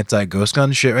the anti-ghost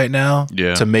gun shit right now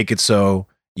to make it so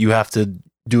you have to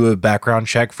do a background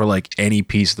check for like any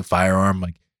piece of the firearm.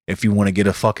 Like if you want to get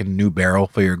a fucking new barrel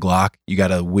for your Glock, you got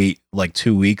to wait like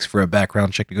 2 weeks for a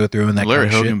background check to go through. And that Larry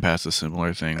kind of Hogan shit. passed a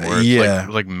similar thing where it's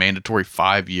like mandatory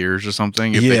 5 years or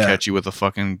something if they catch you with a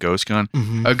fucking ghost gun.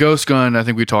 A ghost gun, I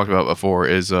think we talked about before,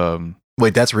 is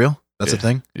wait, that's real? That's a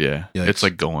thing? Yeah. Yikes. It's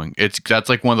like that's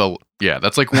like one of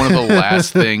the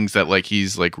last things that like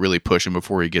he's like really pushing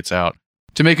before he gets out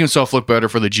to make himself look better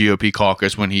for the GOP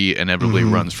caucus when he inevitably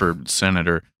runs for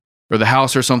senator or the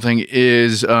House or something.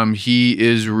 Is he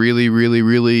is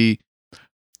really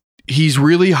he's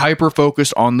really hyper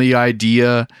focused on the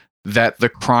idea that the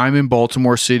crime in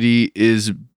Baltimore City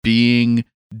is being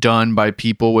done by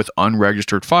people with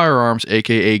unregistered firearms,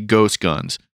 aka ghost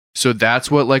guns. So that's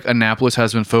what like Annapolis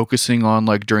has been focusing on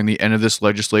like during the end of this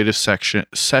legislative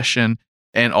session,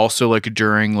 and also like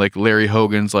during like Larry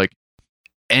Hogan's like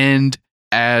end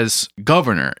as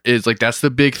governor. Is like that's the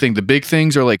big thing. The big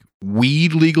things are like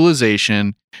weed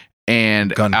legalization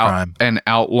and gun crime and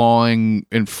outlawing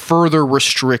and further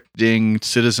restricting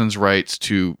citizens' rights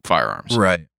to firearms.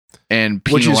 Right. And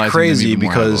which is crazy them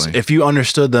because if you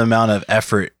understood the amount of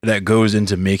effort that goes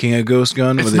into making a ghost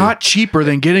gun, it's not cheaper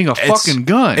than getting a fucking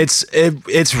gun.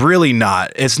 It's really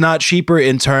not. It's not cheaper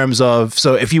in terms of,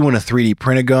 so if you want to 3D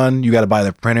print a gun, you got to buy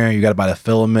the printer, you got to buy the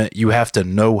filament, you have to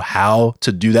know how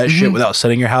to do that shit without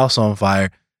setting your house on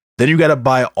fire. Then you got to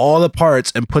buy all the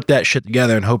parts and put that shit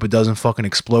together and hope it doesn't fucking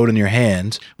explode in your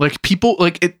hand. Like people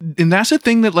like it, and that's the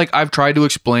thing that like I've tried to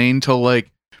explain to like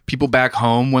people back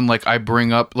home when like I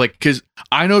bring up like, because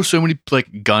I know so many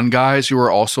like gun guys who are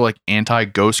also like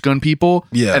anti-ghost gun people,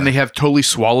 and they have totally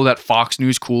swallowed that Fox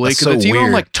News Kool-Aid because it's even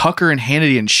on like Tucker and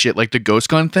Hannity and shit, like the ghost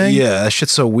gun thing. Yeah, that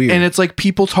shit's so weird. And it's like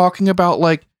people talking about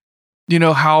like, you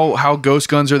know, how ghost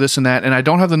guns are this and that, and I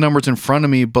don't have the numbers in front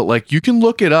of me, but like you can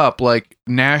look it up like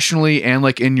nationally and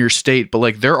like in your state, but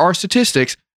like there are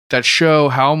statistics that show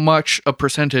how much a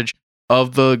percentage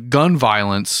of the gun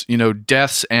violence, you know,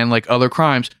 deaths and like other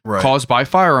crimes caused by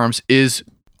firearms is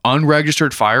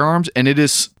unregistered firearms, and it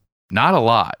is not a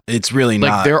lot. It's really like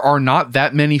not. There are not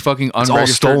that many fucking unregistered.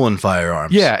 It's all stolen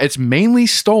firearms. Yeah, it's mainly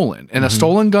stolen, and a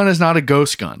stolen gun is not a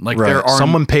ghost gun. Like there are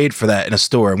someone paid for that in a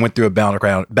store and went through a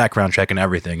background check and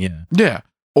everything. Yeah.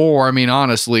 Or, I mean,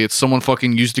 honestly, it's someone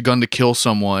fucking used a gun to kill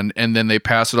someone and then they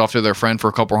pass it off to their friend for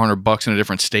a couple $100 in a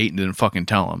different state and didn't fucking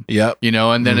tell them. Yep. You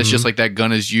know, and then it's just like that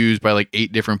gun is used by like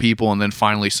 8 different people and then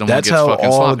finally someone gets fucking sloppy.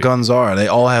 That's how all the guns are. They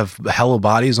all have hella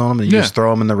bodies on them and you just throw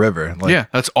them in the river. Like, yeah,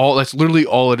 that's all. That's literally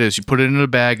all it is. You put it in a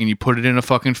bag and you put it in a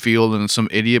fucking field and then some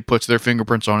idiot puts their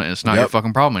fingerprints on it and it's not your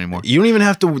fucking problem anymore. You don't even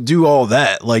have to do all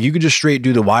that. Like, you could just straight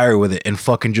do the wire with it and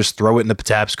fucking just throw it in the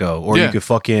Patapsco. Or you could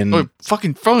fucking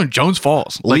throw it in Jones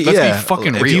Falls. Like, let's be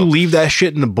fucking real. If you leave that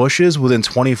shit in the bushes within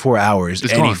 24 hours,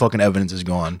 it's any gone. Fucking evidence is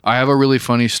gone. I have a really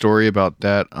funny story about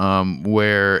that,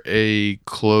 where a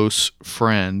close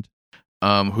friend,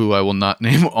 who I will not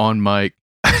name on mic,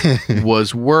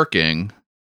 was working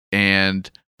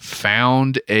and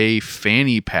found a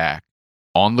fanny pack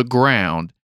on the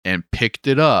ground and picked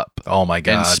it up. Oh my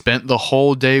God. And spent the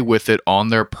whole day with it on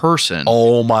their person.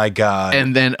 Oh my God.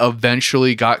 And then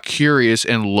eventually got curious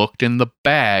and looked in the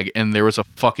bag and there was a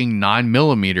fucking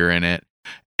 9mm in it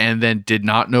and then did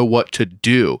not know what to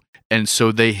do. And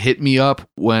so they hit me up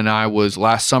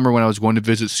last summer when I was going to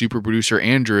visit super producer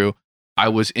Andrew. I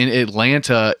was in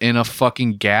Atlanta in a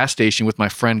fucking gas station with my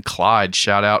friend Clyde.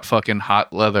 Shout out fucking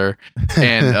Hot Leather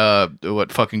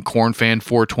and fucking Corn Fan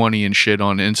 420 and shit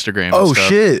on Instagram. Oh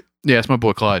shit. Yeah, it's my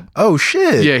boy Clyde. Oh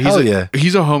shit. Yeah,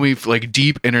 he's a homie, like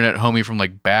deep internet homie from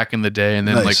like back in the day. And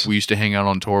then like we used to hang out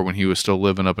on tour when he was still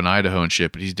living up in Idaho and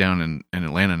shit, but he's down in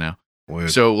Atlanta now.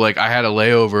 Weird. So like I had a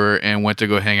layover and went to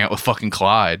go hang out with fucking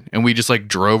Clyde and we just like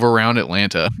drove around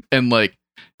Atlanta and like,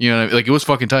 you know, like it was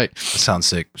fucking tight. That sounds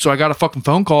sick. So I got a fucking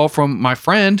phone call from my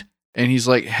friend and he's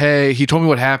like, hey, he told me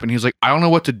what happened. He was like, I don't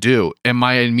know what to do. And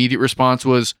my immediate response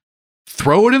was,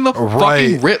 throw it in the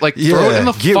fucking throw it in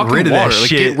the fucking water. Like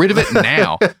get rid of it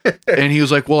now. And he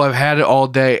was like, well, I've had it all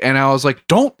day. And I was like,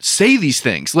 don't say these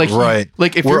things. Like,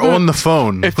 like if we're on the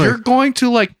phone. If you're going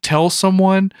to like tell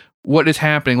someone what is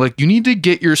happening, like you need to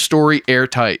get your story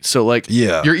airtight. So like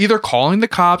you're either calling the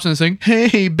cops and saying,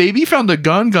 hey, baby found a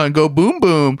gun, go boom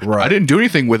boom. I didn't do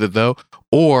anything with it though.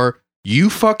 Or you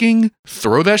fucking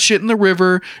throw that shit in the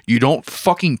river. You don't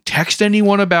fucking text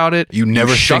anyone about it. You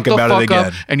never shut think the about it fuck up,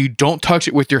 again. and you don't touch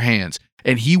it with your hands.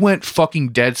 And he went fucking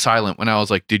dead silent when I was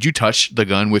like, did you touch the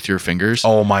gun with your fingers?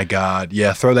 Oh my God.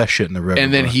 Yeah. Throw that shit in the river.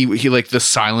 And then bro. he like, the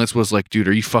silence was like, dude,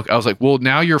 are you fuck? I was like, well,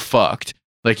 now you're fucked.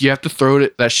 Like, you have to throw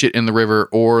that shit in the river,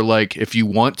 or like, if you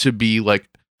want to be like,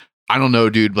 I don't know,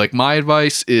 dude. Like, my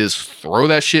advice is throw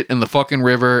that shit in the fucking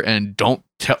river and don't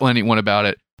tell anyone about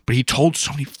it. But he told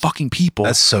so many fucking people.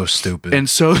 That's so stupid. And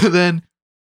so then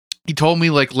he told me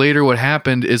like later what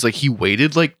happened is like he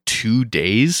waited like 2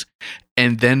 days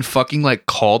and then fucking like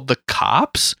called the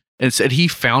cops and said he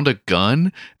found a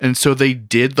gun. And so they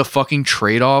did the fucking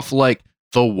trade off like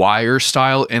The Wire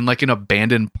style in like an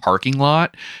abandoned parking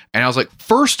lot. And I was like,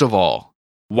 first of all,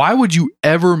 why would you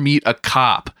ever meet a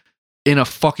cop in a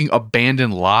fucking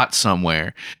abandoned lot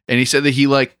somewhere? And he said that he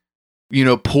like, you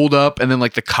know, pulled up and then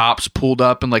like the cops pulled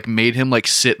up and like made him like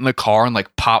sit in the car and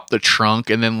like pop the trunk.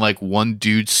 And then like one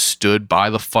dude stood by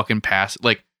the fucking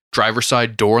driver's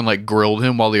side door and like grilled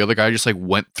him while the other guy just like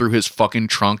went through his fucking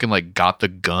trunk and like got the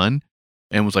gun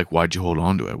and was like, why'd you hold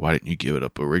on to it? Why didn't you give it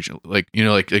up originally? Like, you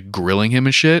know, like grilling him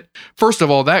and shit. First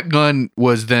of all, that gun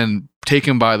was then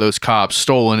taken by those cops,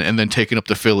 stolen, and then taken up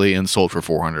to Philly and sold for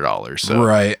 $400. So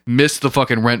right. missed the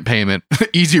fucking rent payment.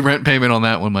 Easy rent payment on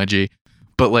that one, my G.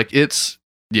 But like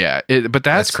but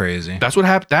that's crazy. That's what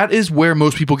happened. That is where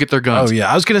most people get their guns. Oh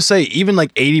yeah, I was gonna say even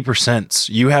like 80%,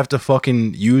 you have to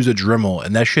fucking use a Dremel,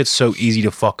 and that shit's so easy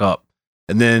to fuck up.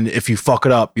 And then if you fuck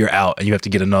it up, you're out, and you have to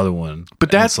get another one.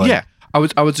 But that's like, I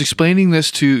was explaining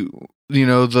this to, you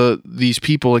know, these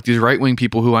people, like these right-wing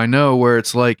people who I know, where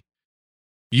it's like,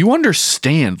 you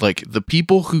understand, like the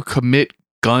people who commit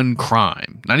gun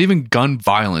crime, not even gun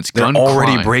violence, they're gun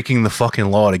already crime. breaking the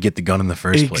fucking law to get the gun in the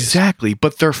first place. Exactly,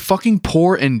 but they're fucking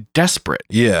poor and desperate.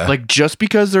 Yeah. Like, just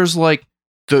because there's like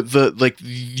the like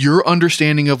your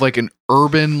understanding of like an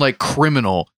urban like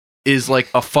criminal is like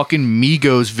a fucking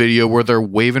Migos video where they're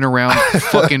waving around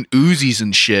fucking Uzis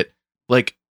and shit.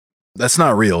 Like, that's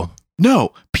not real.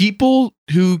 No, people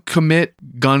who commit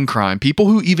gun crime, people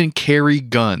who even carry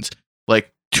guns,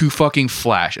 like to fucking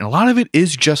flash, and a lot of it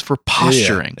is just for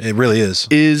posturing. Yeah, it really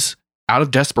is out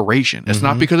of desperation. It's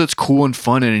not because it's cool and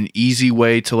fun and an easy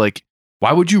way to like,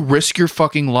 why would you risk your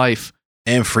fucking life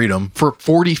and freedom for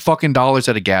 $40 fucking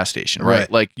at a gas station,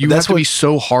 right? Like, you have to be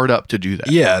so hard up to do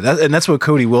that. Yeah, that's what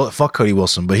fuck Cody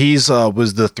Wilson, but he's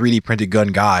was the 3D printed gun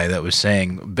guy that was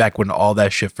saying back when all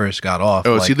that shit first got off.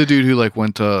 Oh, like, is he the dude who like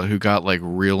went to, who got like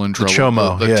real in trouble?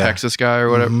 Chomo, the Texas guy or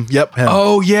whatever. Yep. Him.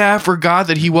 Oh yeah, I forgot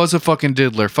that he was a fucking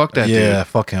diddler. Fuck that dude. Yeah,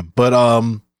 fuck him.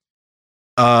 But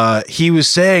he was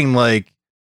saying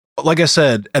like I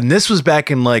said, and this was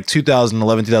back in like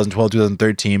 2011, 2012,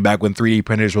 2013, back when 3D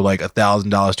printers were like $1,000,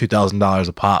 $2,000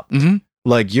 a pop. Mm-hmm.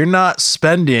 Like, you're not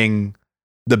spending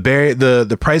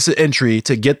the price of entry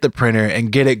to get the printer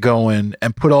and get it going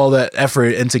and put all that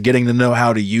effort into getting to know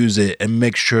how to use it and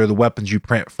make sure the weapons you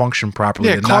print function properly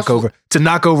and knock over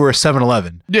a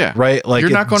 7-Eleven. Yeah. Right? Like,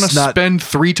 you're not going to spend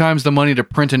 3 times the money to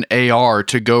print an AR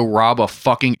to go rob a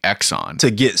fucking Exxon.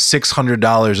 To get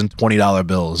 $600 in $20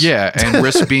 bills. Yeah, and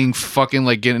risk being fucking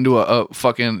like get into a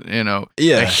fucking, you know,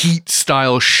 a heat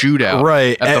style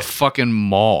shootout at the fucking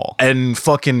mall. And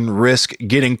fucking risk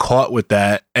getting caught with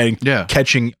that and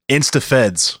catching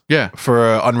insta-feds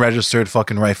for an unregistered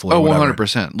fucking rifle. Oh,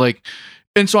 100%. Like,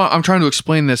 and so I'm trying to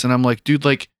explain this and I'm like, dude,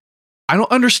 like, I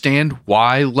don't understand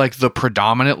why like the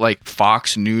predominant like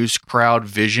Fox News crowd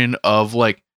vision of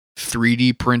like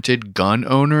 3D printed gun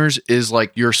owners is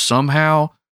like you're somehow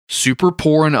super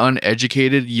poor and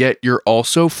uneducated, yet you're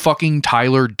also fucking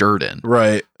Tyler Durden.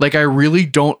 Right. Like, I really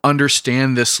don't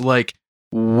understand this like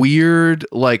weird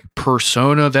like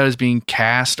persona that is being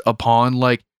cast upon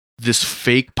like this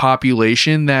fake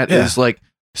population that is like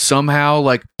somehow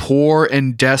like poor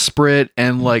and desperate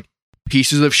and like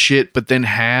pieces of shit, but then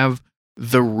have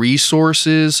the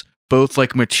resources both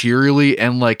like materially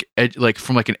and like like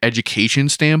from like an education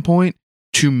standpoint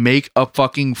to make a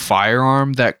fucking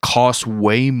firearm that costs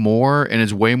way more and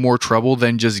is way more trouble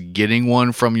than just getting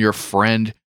one from your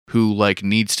friend who like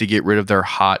needs to get rid of their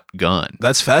hot gun.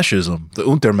 That's fascism. The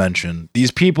Untermenschen.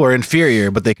 These people are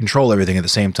inferior, but they control everything at the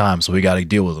same time, so we got to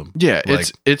deal with them. Yeah, like,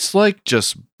 it's like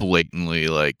just blatantly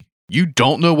like you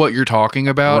don't know what you're talking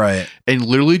about, right? And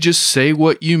literally just say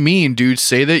what you mean, dude.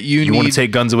 Say that you want to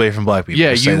take guns away from black people.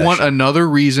 Yeah, you want another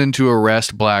reason to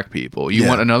arrest black people. You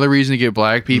want another reason to get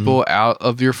black people out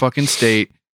of your fucking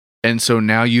state. And so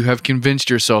now you have convinced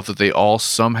yourself that they all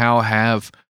somehow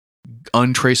have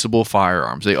untraceable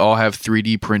firearms. They all have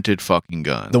 3D printed fucking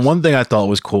guns. The one thing I thought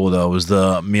was cool though was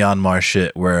the Myanmar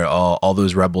shit where all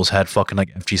those rebels had fucking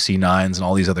like FGC 9s and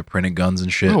all these other printed guns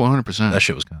and shit. Oh, 100%. That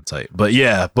shit was kind of tight. But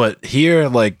yeah, but here,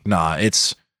 like, nah,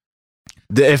 it's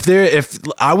if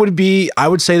I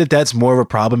would say that that's more of a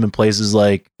problem in places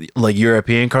like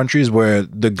European countries where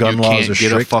the gun you laws can't are get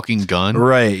strict. a fucking gun.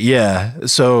 Right, yeah.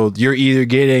 So you're either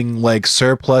getting like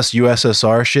surplus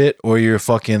USSR shit or you're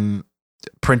fucking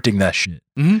printing that shit.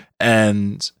 Mhm.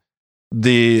 And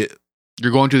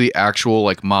You're going to the actual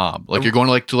like mob. Like you're going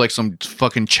to like some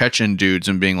fucking Chechen dudes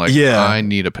and being like, Yeah. I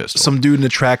need a pistol. some dude in a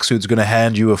tracksuit's gonna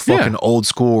hand you a fucking old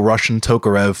school Russian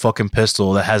Tokarev fucking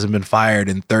pistol that hasn't been fired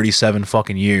in 37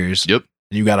 fucking years. Yep.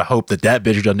 And you gotta hope that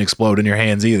bitch doesn't explode in your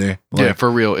hands either. Yeah, Like, for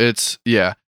real.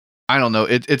 I don't know.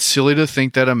 It's silly to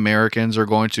think that Americans are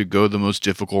going to go the most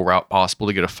difficult route possible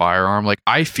to get a firearm. Like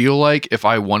I feel like if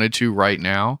I wanted to right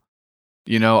now,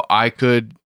 you know, I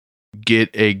could get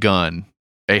a gun,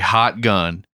 a hot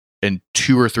gun in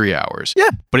 2 or 3 hours. Yeah.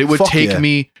 But it would Fuck take yeah.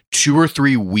 me 2 or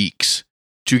 3 weeks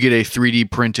to get a 3D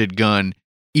printed gun,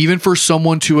 even for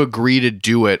someone to agree to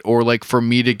do it or like for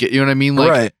me to get, you know what I mean? Like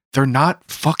right. they're not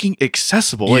fucking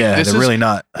accessible. Like, Yeah, this they're is really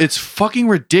not. it's fucking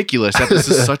ridiculous that this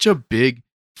is such a big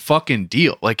fucking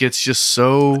deal. Like it's just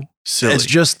so silly. It's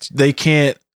just they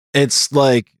can't. It's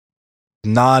like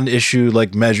non-issue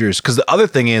like measures because the other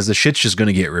thing is the shit's just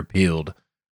gonna get repealed.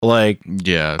 Like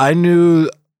yeah. I knew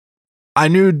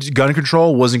gun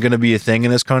control wasn't gonna be a thing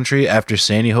in this country after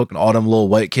Sandy Hook and all them little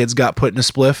white kids got put in a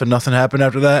spliff and nothing happened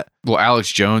after that. Well,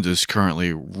 Alex Jones is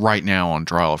currently right now on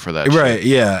trial for that. Right? Shit.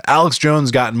 Yeah. Alex Jones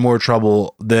got in more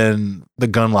trouble than the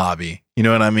gun lobby. You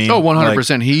know what I mean? Oh, 100%.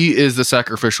 Like, He is the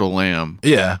sacrificial lamb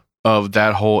yeah. of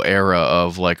that whole era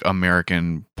of like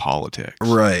American politics.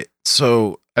 Right.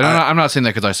 So And I'm not saying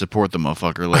that because I support the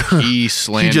motherfucker. Like he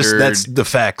slandered. that's the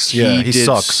facts. Yeah. He did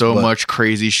sucks so but much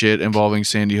crazy shit involving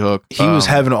Sandy Hook. He was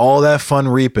having all that fun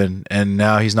reaping and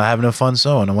now he's not having no fun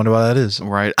sowing. I wonder why that is.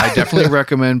 Right. I definitely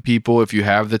recommend people, if you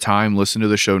have the time, listen to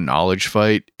the show Knowledge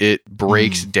Fight. It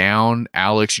breaks down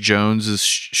Alex Jones's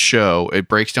show. It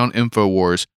breaks down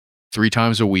InfoWars 3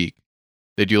 times a week.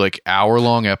 They do like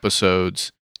hour-long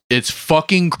episodes. It's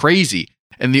fucking crazy.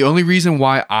 And the only reason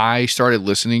why I started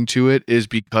listening to it is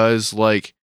because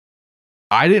like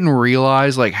I didn't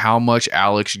realize like how much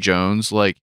Alex Jones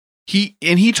like he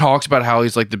talks about how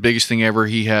he's like the biggest thing ever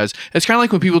he has. It's kind of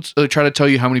like when people try to tell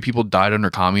you how many people died under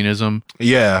communism.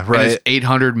 Yeah, And right. it's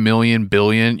 800 million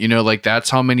billion, you know, like that's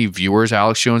how many viewers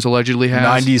Alex Jones allegedly has.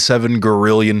 97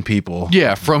 gorillion people.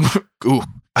 Yeah, from ooh.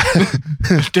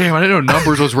 Damn, I didn't know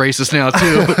numbers was racist now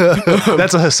too.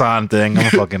 That's a Hassan thing. I'm a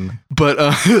fucking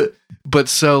But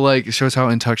so like it shows how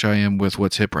in touch I am with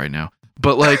what's hip right now.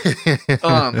 But like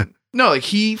no, like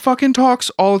he fucking talks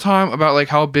all the time about like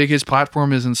how big his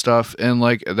platform is and stuff, and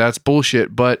like that's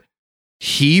bullshit. But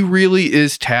he really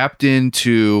is tapped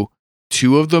into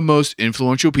 2 of the most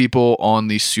influential people on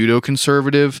the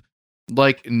pseudo-conservative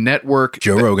like network,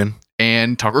 Joe Rogan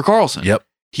and Tucker Carlson. Yep.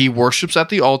 He worships at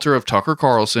the altar of Tucker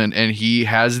Carlson, and he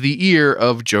has the ear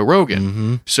of Joe Rogan.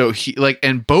 Mm-hmm. So he like,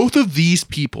 and both of these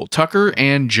people, Tucker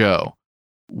and Joe,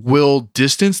 will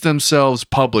distance themselves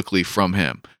publicly from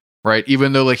him, right?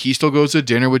 Even though like he still goes to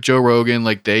dinner with Joe Rogan,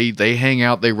 like they hang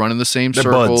out, they run in the same They're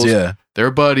circles, buds, yeah. they're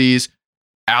buddies.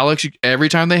 Alex, every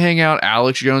time they hang out,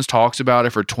 Alex Jones talks about it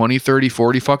for 20, 30,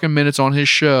 40 fucking minutes on his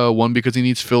show. 1, because he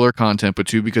needs filler content, but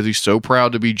 2, because he's so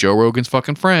proud to be Joe Rogan's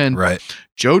fucking friend. Right.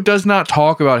 Joe does not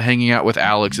talk about hanging out with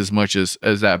Alex as much as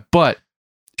that, but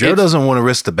Joe doesn't want to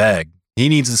risk the bag. He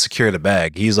needs to secure the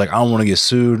bag. He's like, I don't want to get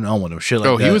sued. I don't want no shit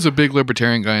like that. he was a big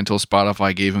libertarian guy until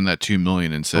Spotify gave him that $2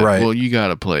 million and said, Right. well, you got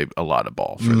to play a lot of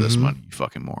ball for this Mhm. money, you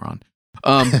fucking moron.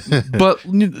 But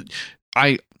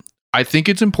I think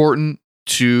it's important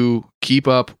to keep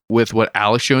up with what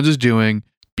Alex Jones is doing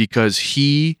because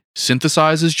he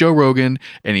synthesizes Joe Rogan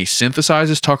and he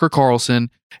synthesizes Tucker Carlson,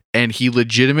 and he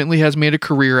legitimately has made a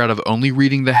career out of only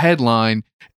reading the headline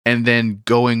and then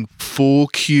going full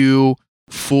Q,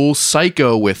 full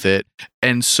psycho with it.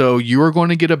 And so you are going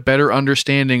to get a better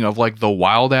understanding of like the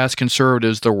wild ass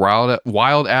conservatives, the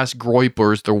wild ass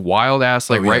groypers, the wild ass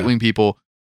like right wing people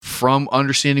from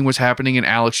understanding what's happening in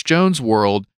Alex Jones'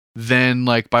 world than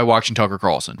like by watching Tucker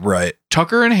Carlson. Right.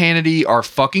 Tucker and Hannity are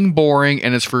fucking boring,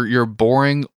 and it's for your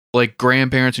boring like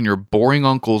grandparents and your boring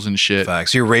uncles and shit.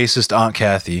 Facts. You're racist, Aunt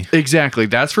Kathy. Exactly.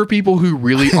 That's for people who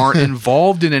really aren't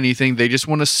involved in anything. They just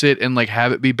want to sit and like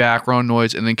have it be background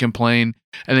noise and then complain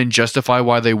and then justify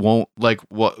why they won't like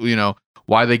what, you know,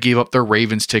 why they gave up their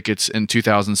Ravens tickets in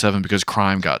 2007 because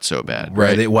crime got so bad.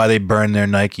 Right. Why they burn their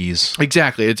Nikes.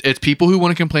 Exactly. It's people who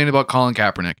want to complain about Colin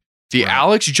Kaepernick. The Right.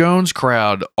 Alex Jones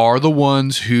crowd are the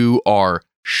ones who are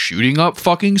shooting up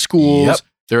fucking schools. Yep.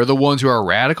 They're the ones who are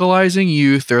radicalizing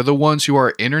youth. They're the ones who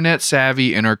are internet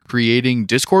savvy and are creating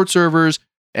Discord servers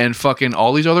and fucking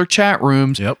all these other chat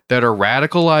rooms Yep. that are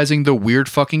radicalizing the weird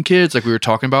fucking kids like we were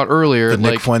talking about earlier. The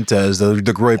Nick Like Fuentes, the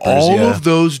Groypers, all yeah. of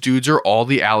those dudes are all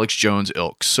the Alex Jones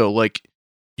ilk. So like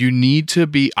you need to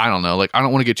be, I don't know, like I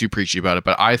don't want to get too preachy about it,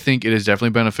 but I think it is definitely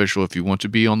beneficial if you want to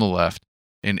be on the left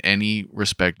in any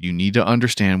respect. You need to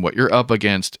understand what you're up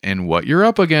against, and what you're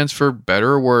up against, for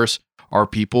better or worse, are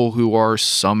people who are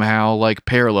somehow like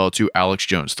parallel to Alex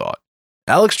Jones thought.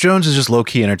 Alex Jones is just low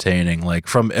key entertaining. Like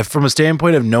from a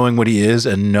standpoint of knowing what he is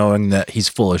and knowing that he's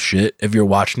full of shit. If you're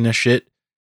watching this shit,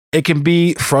 it can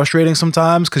be frustrating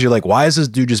sometimes because you're like, why is this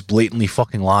dude just blatantly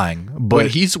fucking lying?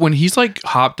 But When he's like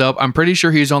hopped up, I'm pretty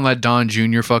sure he's on that Don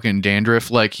Jr. fucking dandruff.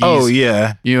 Like he's, oh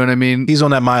yeah, you know what I mean? he's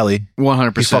on that Miley.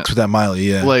 100%. He fucks with that Miley.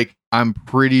 Yeah, Like I'm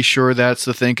pretty sure that's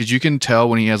the thing, because you can tell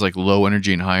when he has like low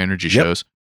energy and high energy Yep. shows.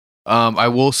 I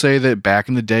will say that back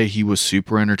in the day he was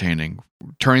super entertaining.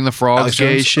 Turning the frogs Alex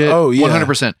gay Jones? shit. Oh, yeah.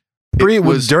 100%.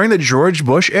 was during the George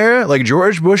Bush era. Like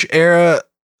George Bush era,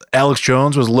 Alex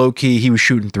Jones was low key. He was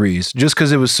shooting threes just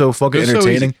because it was so fucking It was so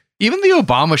entertaining. easy. Even the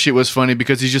Obama shit was funny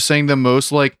because he's just saying the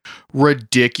most like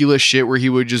ridiculous shit where he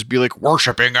would just be like,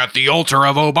 worshiping at the altar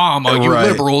of Obama, you Right.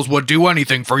 liberals would do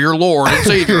anything for your Lord and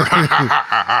Savior.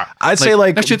 I'd say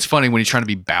like that shit's funny when he's trying to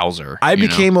be Bowser. I you know?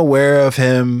 became aware of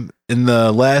him in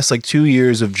the last like 2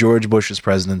 years of George Bush's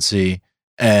presidency.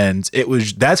 And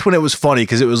that's when it was funny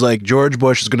because it was like George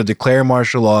Bush is going to declare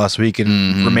martial law so he can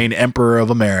Mhm. remain emperor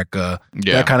of America.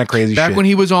 Yeah. That kind of crazy Back shit. when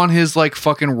he was on his like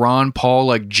fucking Ron Paul,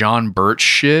 like John Birch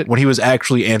shit. When he was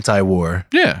actually anti-war.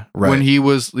 Yeah. Right. When he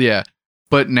was, yeah.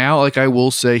 But now, like, I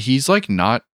will say he's like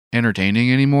not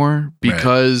entertaining anymore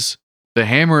because the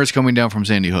hammer is coming down from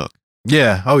Sandy Hook.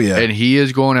 Yeah. Oh yeah. And he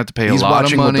is going to have to pay He's a lot of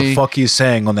watching what money. the fuck he's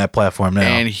saying on that platform now.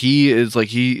 And he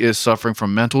is suffering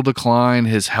from mental decline.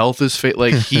 His health is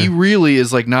like he really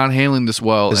is like not handling this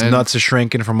well. His and nuts are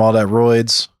shrinking from all that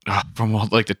roids. from all,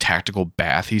 like the tactical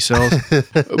bath he sells.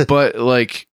 But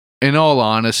like in all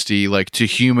honesty, like to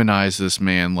humanize this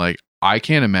man, like I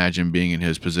can't imagine being in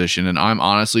his position, and I'm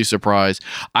honestly surprised.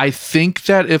 I think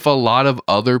that if a lot of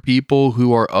other people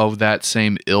who are of that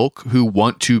same ilk who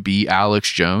want to be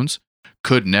Alex Jones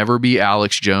could never be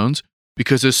Alex Jones,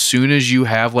 because as soon as you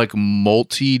have like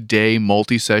multi-day,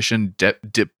 multi-session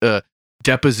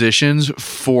depositions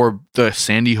for the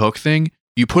Sandy Hook thing,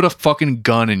 you put a fucking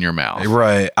gun in your mouth.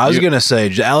 Right. I was You- going to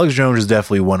say Alex Jones is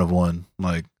definitely one of one.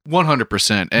 Like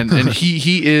 100%. And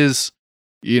he is,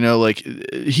 you know, like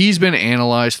he's been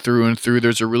analyzed through and through.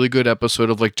 There's a really good episode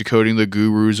of like Decoding the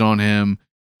Gurus on him.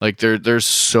 Like there's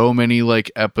so many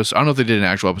like episodes. I don't know if they did an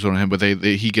actual episode on him, but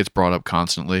he gets brought up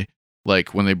constantly.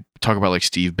 Like when they talk about like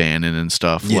Steve Bannon and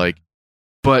stuff. Yeah. Like,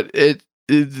 but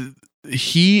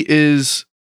he is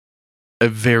a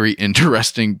very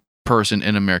interesting person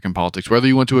in American politics. Whether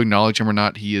you want to acknowledge him or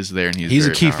not, he is there, and he's a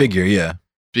very key powerful. figure. Yeah.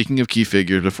 Speaking of key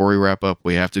figures, before we wrap up,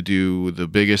 we have to do the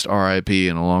biggest RIP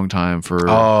in a long time for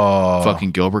Oh,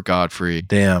 fucking Gilbert Gottfried.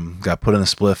 damn. Got put in a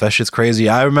spliff. That shit's crazy.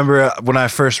 I remember when I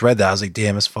first read that, I was like,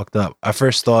 damn, it's fucked up. I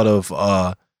first thought of,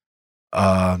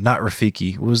 not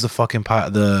Rafiki. What was the fucking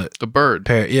the The bird.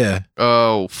 parrot? Yeah.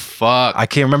 Oh fuck! I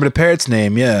can't remember the parrot's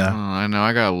name. Oh, Yeah. I know.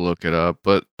 I gotta look it up.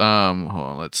 But hold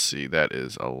on. Let's see. That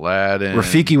is Aladdin.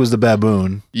 Rafiki was the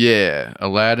baboon. Yeah,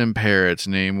 Aladdin parrot's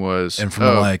name was And from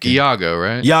Aladdin. Iago,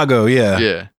 right? Yago. Yeah.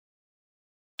 Yeah.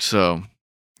 So,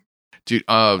 dude.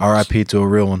 R.I.P. to a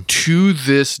real one. To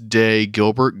this day,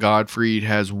 Gilbert Gottfried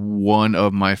has one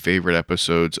of my favorite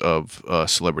episodes of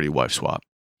Celebrity Wife Swap.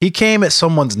 He came at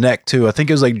someone's neck too. I think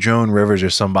it was like Joan Rivers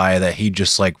or somebody that he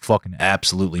just like fucking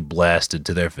absolutely blasted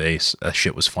to their face. That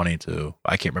shit was funny too.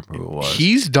 I can't remember who it was.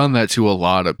 He's done that to a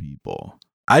lot of people.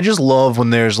 I just love when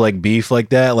there's like beef like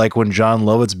that. Like when John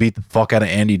Lovitz beat the fuck out of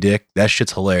Andy Dick. That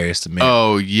shit's hilarious to me.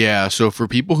 Oh yeah. So for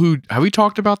people who have we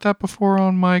talked about that before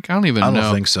on Mike? I don't even I know.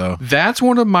 don't think so. That's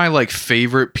one of my like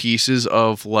favorite pieces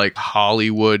of like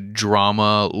Hollywood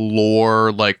drama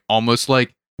lore, like almost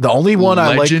like The only one I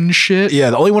like, legend shit. yeah,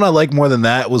 the only one I like more than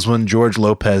that was when George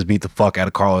Lopez beat the fuck out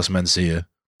of Carlos Mencia.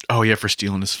 Oh yeah, for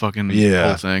stealing his fucking Yeah.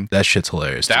 whole thing. That shit's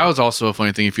hilarious. That too. was also a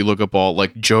funny thing if you look up all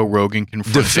like Joe Rogan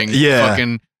confronting yeah.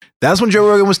 fucking That's when Joe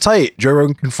Rogan was tight. Joe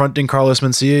Rogan confronting Carlos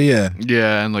Mencia. Yeah,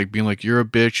 yeah, and like being like, you're a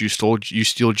bitch, you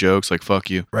steal jokes, like fuck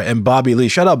you. right. And Bobby Lee,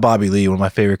 shout out Bobby Lee, one of my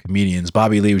favorite comedians.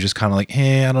 Bobby Lee was just kind of like,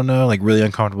 hey, I don't know, like really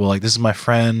uncomfortable. Like this is my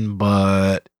friend,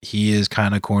 but he is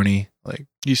kind of corny. Like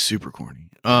He's super corny.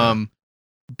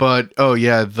 But oh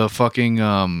yeah, the fucking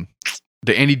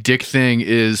the Andy Dick thing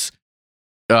is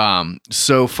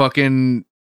so fucking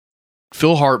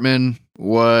Phil Hartman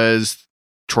was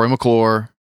Troy McClure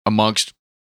amongst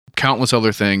countless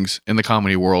other things in the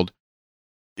comedy world.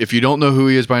 If you don't know who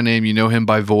he is by name, you know him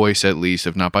by voice at least,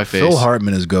 if not by face. Phil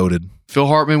Hartman is goated. Phil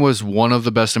Hartman was one of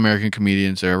the best American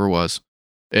comedians there ever was.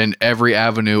 In every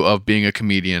avenue of being a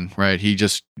comedian, right? He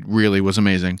just really was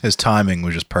amazing. His timing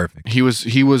was just perfect. He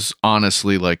was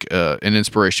honestly like an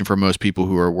inspiration for most people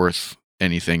who are worth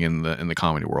anything in the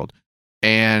comedy world.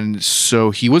 And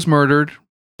so he was murdered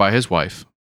by his wife,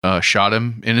 shot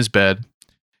him in his bed.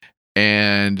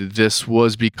 And this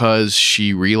was because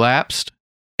she relapsed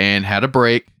and had a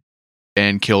break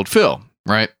and killed Phil,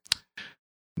 right?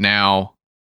 Now,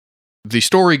 the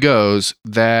story goes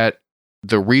that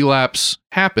the relapse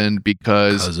happened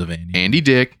because of Andy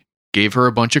Dick gave her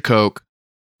a bunch of coke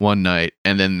one night,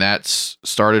 and then that's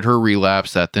started her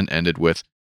relapse. That then ended with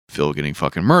Phil getting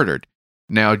fucking murdered.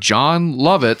 Now, John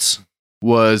Lovitz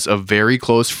was a very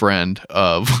close friend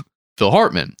of Phil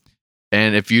Hartman.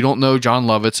 And if you don't know John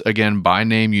Lovitz, again, by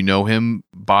name, you know him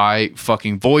by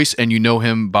fucking voice, and you know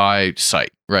him by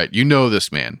sight, right? You know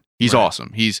this man. He's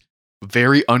awesome. He's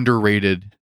very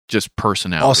underrated, just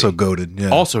personality. Also goated, yeah.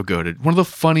 Also goated. One of the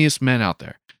funniest men out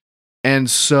there. And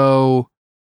so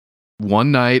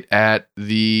one night at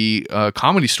the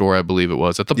Comedy Store, I believe it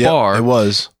was, at the bar. It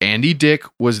was. Andy Dick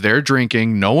was there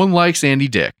drinking. No one likes Andy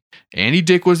Dick. Andy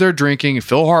Dick was there drinking.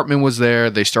 Phil Hartman was there.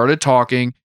 They started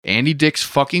talking. Andy Dick's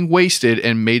fucking wasted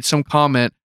and made some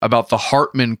comment about the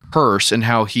Hartman curse and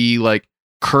how he like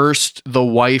cursed the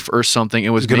wife or something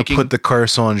and was going to put the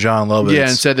curse on John Lovitz. Yeah,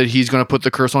 and said that he's going to put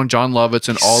the curse on John Lovitz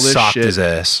and all this socked shit. His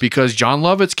ass. Because John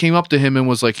Lovitz came up to him and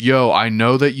was like, yo, I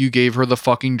know that you gave her the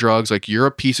fucking drugs. Like, you're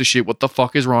a piece of shit. What the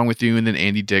fuck is wrong with you? And then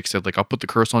Andy Dick said, like, I'll put the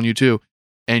curse on you too.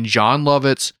 And John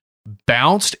Lovitz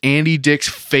bounced Andy Dick's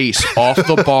face off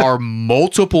the bar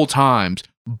multiple times,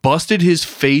 busted his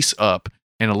face up,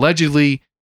 and allegedly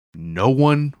no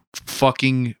one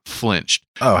fucking flinched.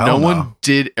 Oh, hell no one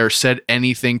did or said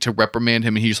anything to reprimand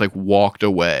him, and he just like walked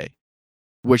away,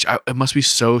 which it must be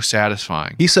so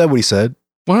satisfying. He said what he said.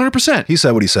 100%. He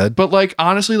said what he said. But like,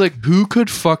 honestly, like, who could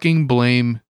fucking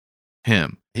blame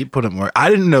him? He put it more.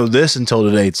 I didn't know this until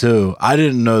today too. I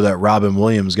didn't know that Robin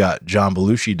Williams got John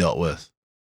Belushi dealt with.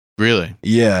 Really?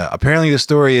 Yeah. Apparently the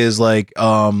story is like,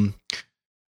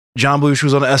 John Belushi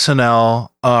was on SNL.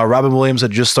 Robin Williams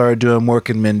had just started doing Mork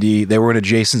and Mindy. They were in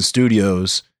adjacent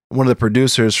studios. One of the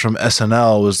producers from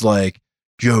SNL was like,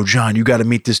 yo, John, you got to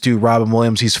meet this dude, Robin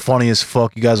Williams. He's funny as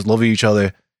fuck. You guys love each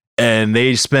other. And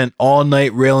they spent all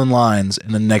night railing lines.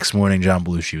 And the next morning, John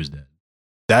Belushi was dead.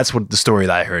 That's what the story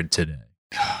that I heard today.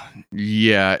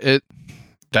 Yeah,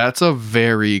 that's a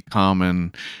very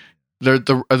common...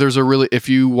 There's a really, if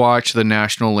you watch the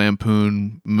National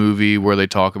Lampoon movie where they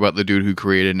talk about the dude who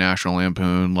created National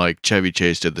Lampoon, like Chevy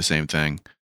Chase did the same thing.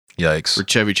 Yikes. Where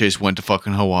Chevy Chase went to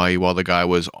fucking Hawaii while the guy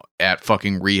was at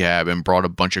fucking rehab and brought a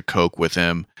bunch of coke with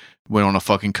him, went on a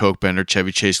fucking coke bender.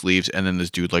 Chevy Chase leaves, and then this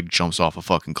dude like jumps off a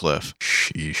fucking cliff.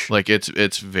 Sheesh. Like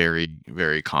it's very,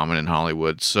 very common in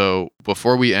Hollywood. So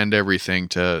before we end everything,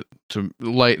 to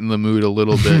lighten the mood a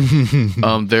little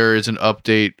bit, there is an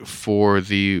update for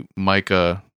the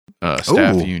MICA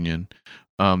staff union.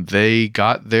 They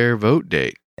got their vote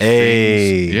date.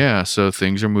 Hey. So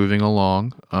things are moving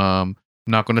along. I'm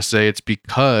not going to say it's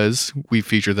because we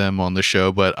feature them on the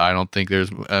show, but I don't think there's,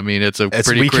 I mean, it's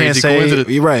pretty crazy coincidence.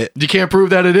 You're right. You can't prove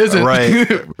that it isn't.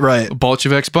 Right.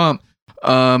 Bolsheviks bump.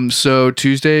 So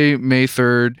Tuesday, May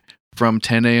 3rd, from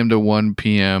 10 a.m. to 1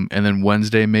 p.m. and then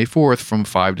Wednesday, May 4th from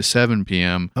 5 to 7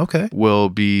 p.m. Okay. will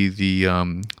be the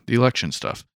election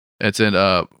stuff. It's in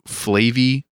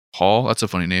Flavey Hall. That's a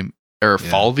funny name. Or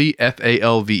Falvey,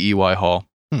 Falvey Hall.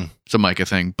 It's a MICA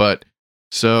thing. But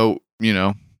so, you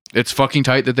know, it's fucking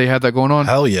tight that they had that going on.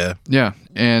 Hell yeah. Yeah.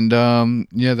 And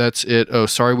that's it. Oh,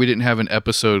 sorry we didn't have an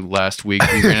episode last week.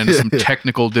 We ran into some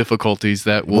technical difficulties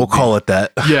that we'll call it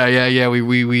that. Yeah.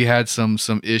 We had some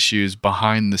issues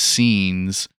behind the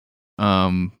scenes.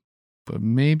 But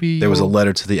maybe there was a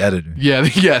letter to the editor. Yeah,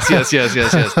 yes.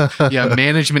 Yeah,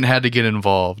 management had to get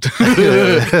involved.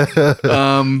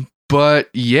 But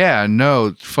yeah,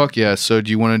 no, fuck yeah. So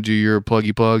do you want to do your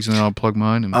pluggy plugs and then I'll plug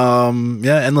mine?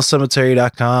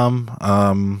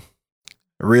 Endlesscemetery.com.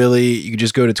 Really, you can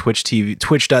just go to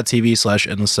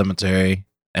twitch.tv/endlesscemetery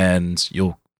and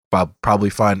you'll probably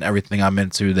find everything I'm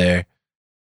into there.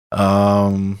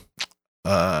 I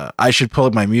should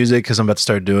plug my music because I'm about to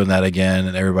start doing that again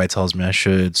and everybody tells me I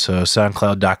should. So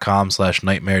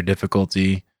soundcloud.com/nightmare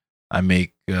difficulty. I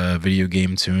make video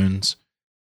game tunes.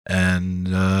 And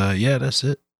that's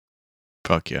it.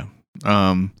 Fuck yeah.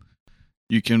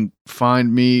 You can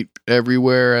find me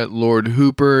everywhere at Lord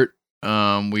Hoopert.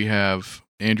 We have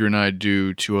Andrew and I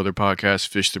do 2 other podcasts,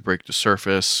 Fish That Break the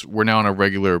Surface. We're now on a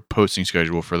regular posting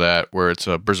schedule for that, where it's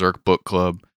a Berserk book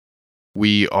club.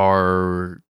 We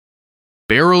are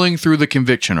barreling through the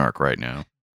Conviction arc right now.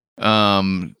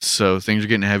 So things are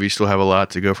getting heavy. Still have a lot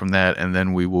to go from that, and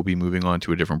then we will be moving on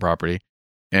to a different property.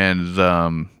 And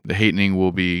the Hatening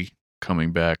will be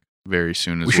coming back very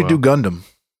soon as well. We should do Gundam.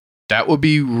 That would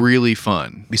be really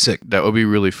fun. Be sick. That would be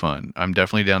really fun. I'm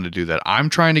definitely down to do that. I'm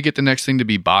trying to get the next thing to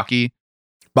be Baki.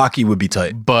 Baki would be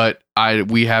tight. But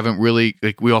we haven't really,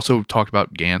 like, we also talked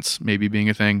about Gantz maybe being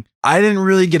a thing. I didn't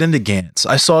really get into Gantz.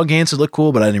 I saw Gantz, it looked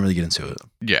cool, but I didn't really get into it.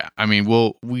 Yeah, I mean,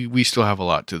 we still have a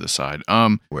lot to decide.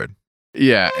 Word.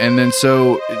 Yeah, and then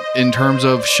so in terms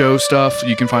of show stuff,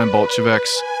 you can find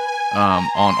Bolsheviks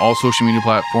on all social media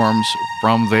platforms.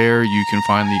 From there, you can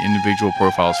find the individual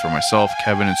profiles for myself,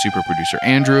 Kevin, and super producer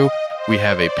Andrew. We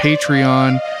have a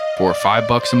Patreon. For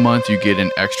 $5 a month, you get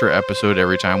an extra episode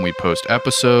every time we post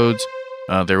episodes.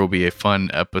 There will be a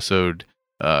fun episode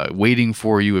waiting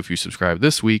for you if you subscribe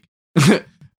this week. We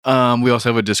also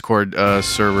have a Discord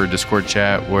server, Discord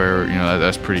chat, where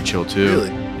that's pretty chill too.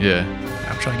 Really? Yeah.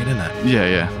 I'm trying to get in that.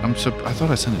 Yeah. I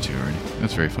thought I sent it to you already.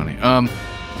 That's very funny.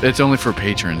 It's only for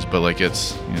patrons, but like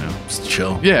it's It's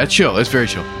chill. Yeah, it's chill. It's very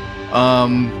chill. We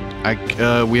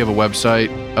have a website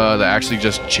that actually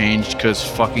just changed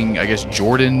because I guess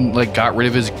Jordan got rid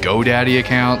of his GoDaddy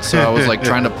account. So I was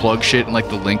trying to plug shit and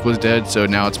the link was dead. So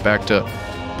now it's back to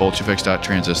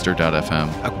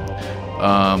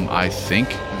bolshevix.transistor.fm. I think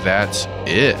that's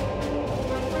it.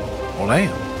 Well,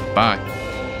 damn. Bye.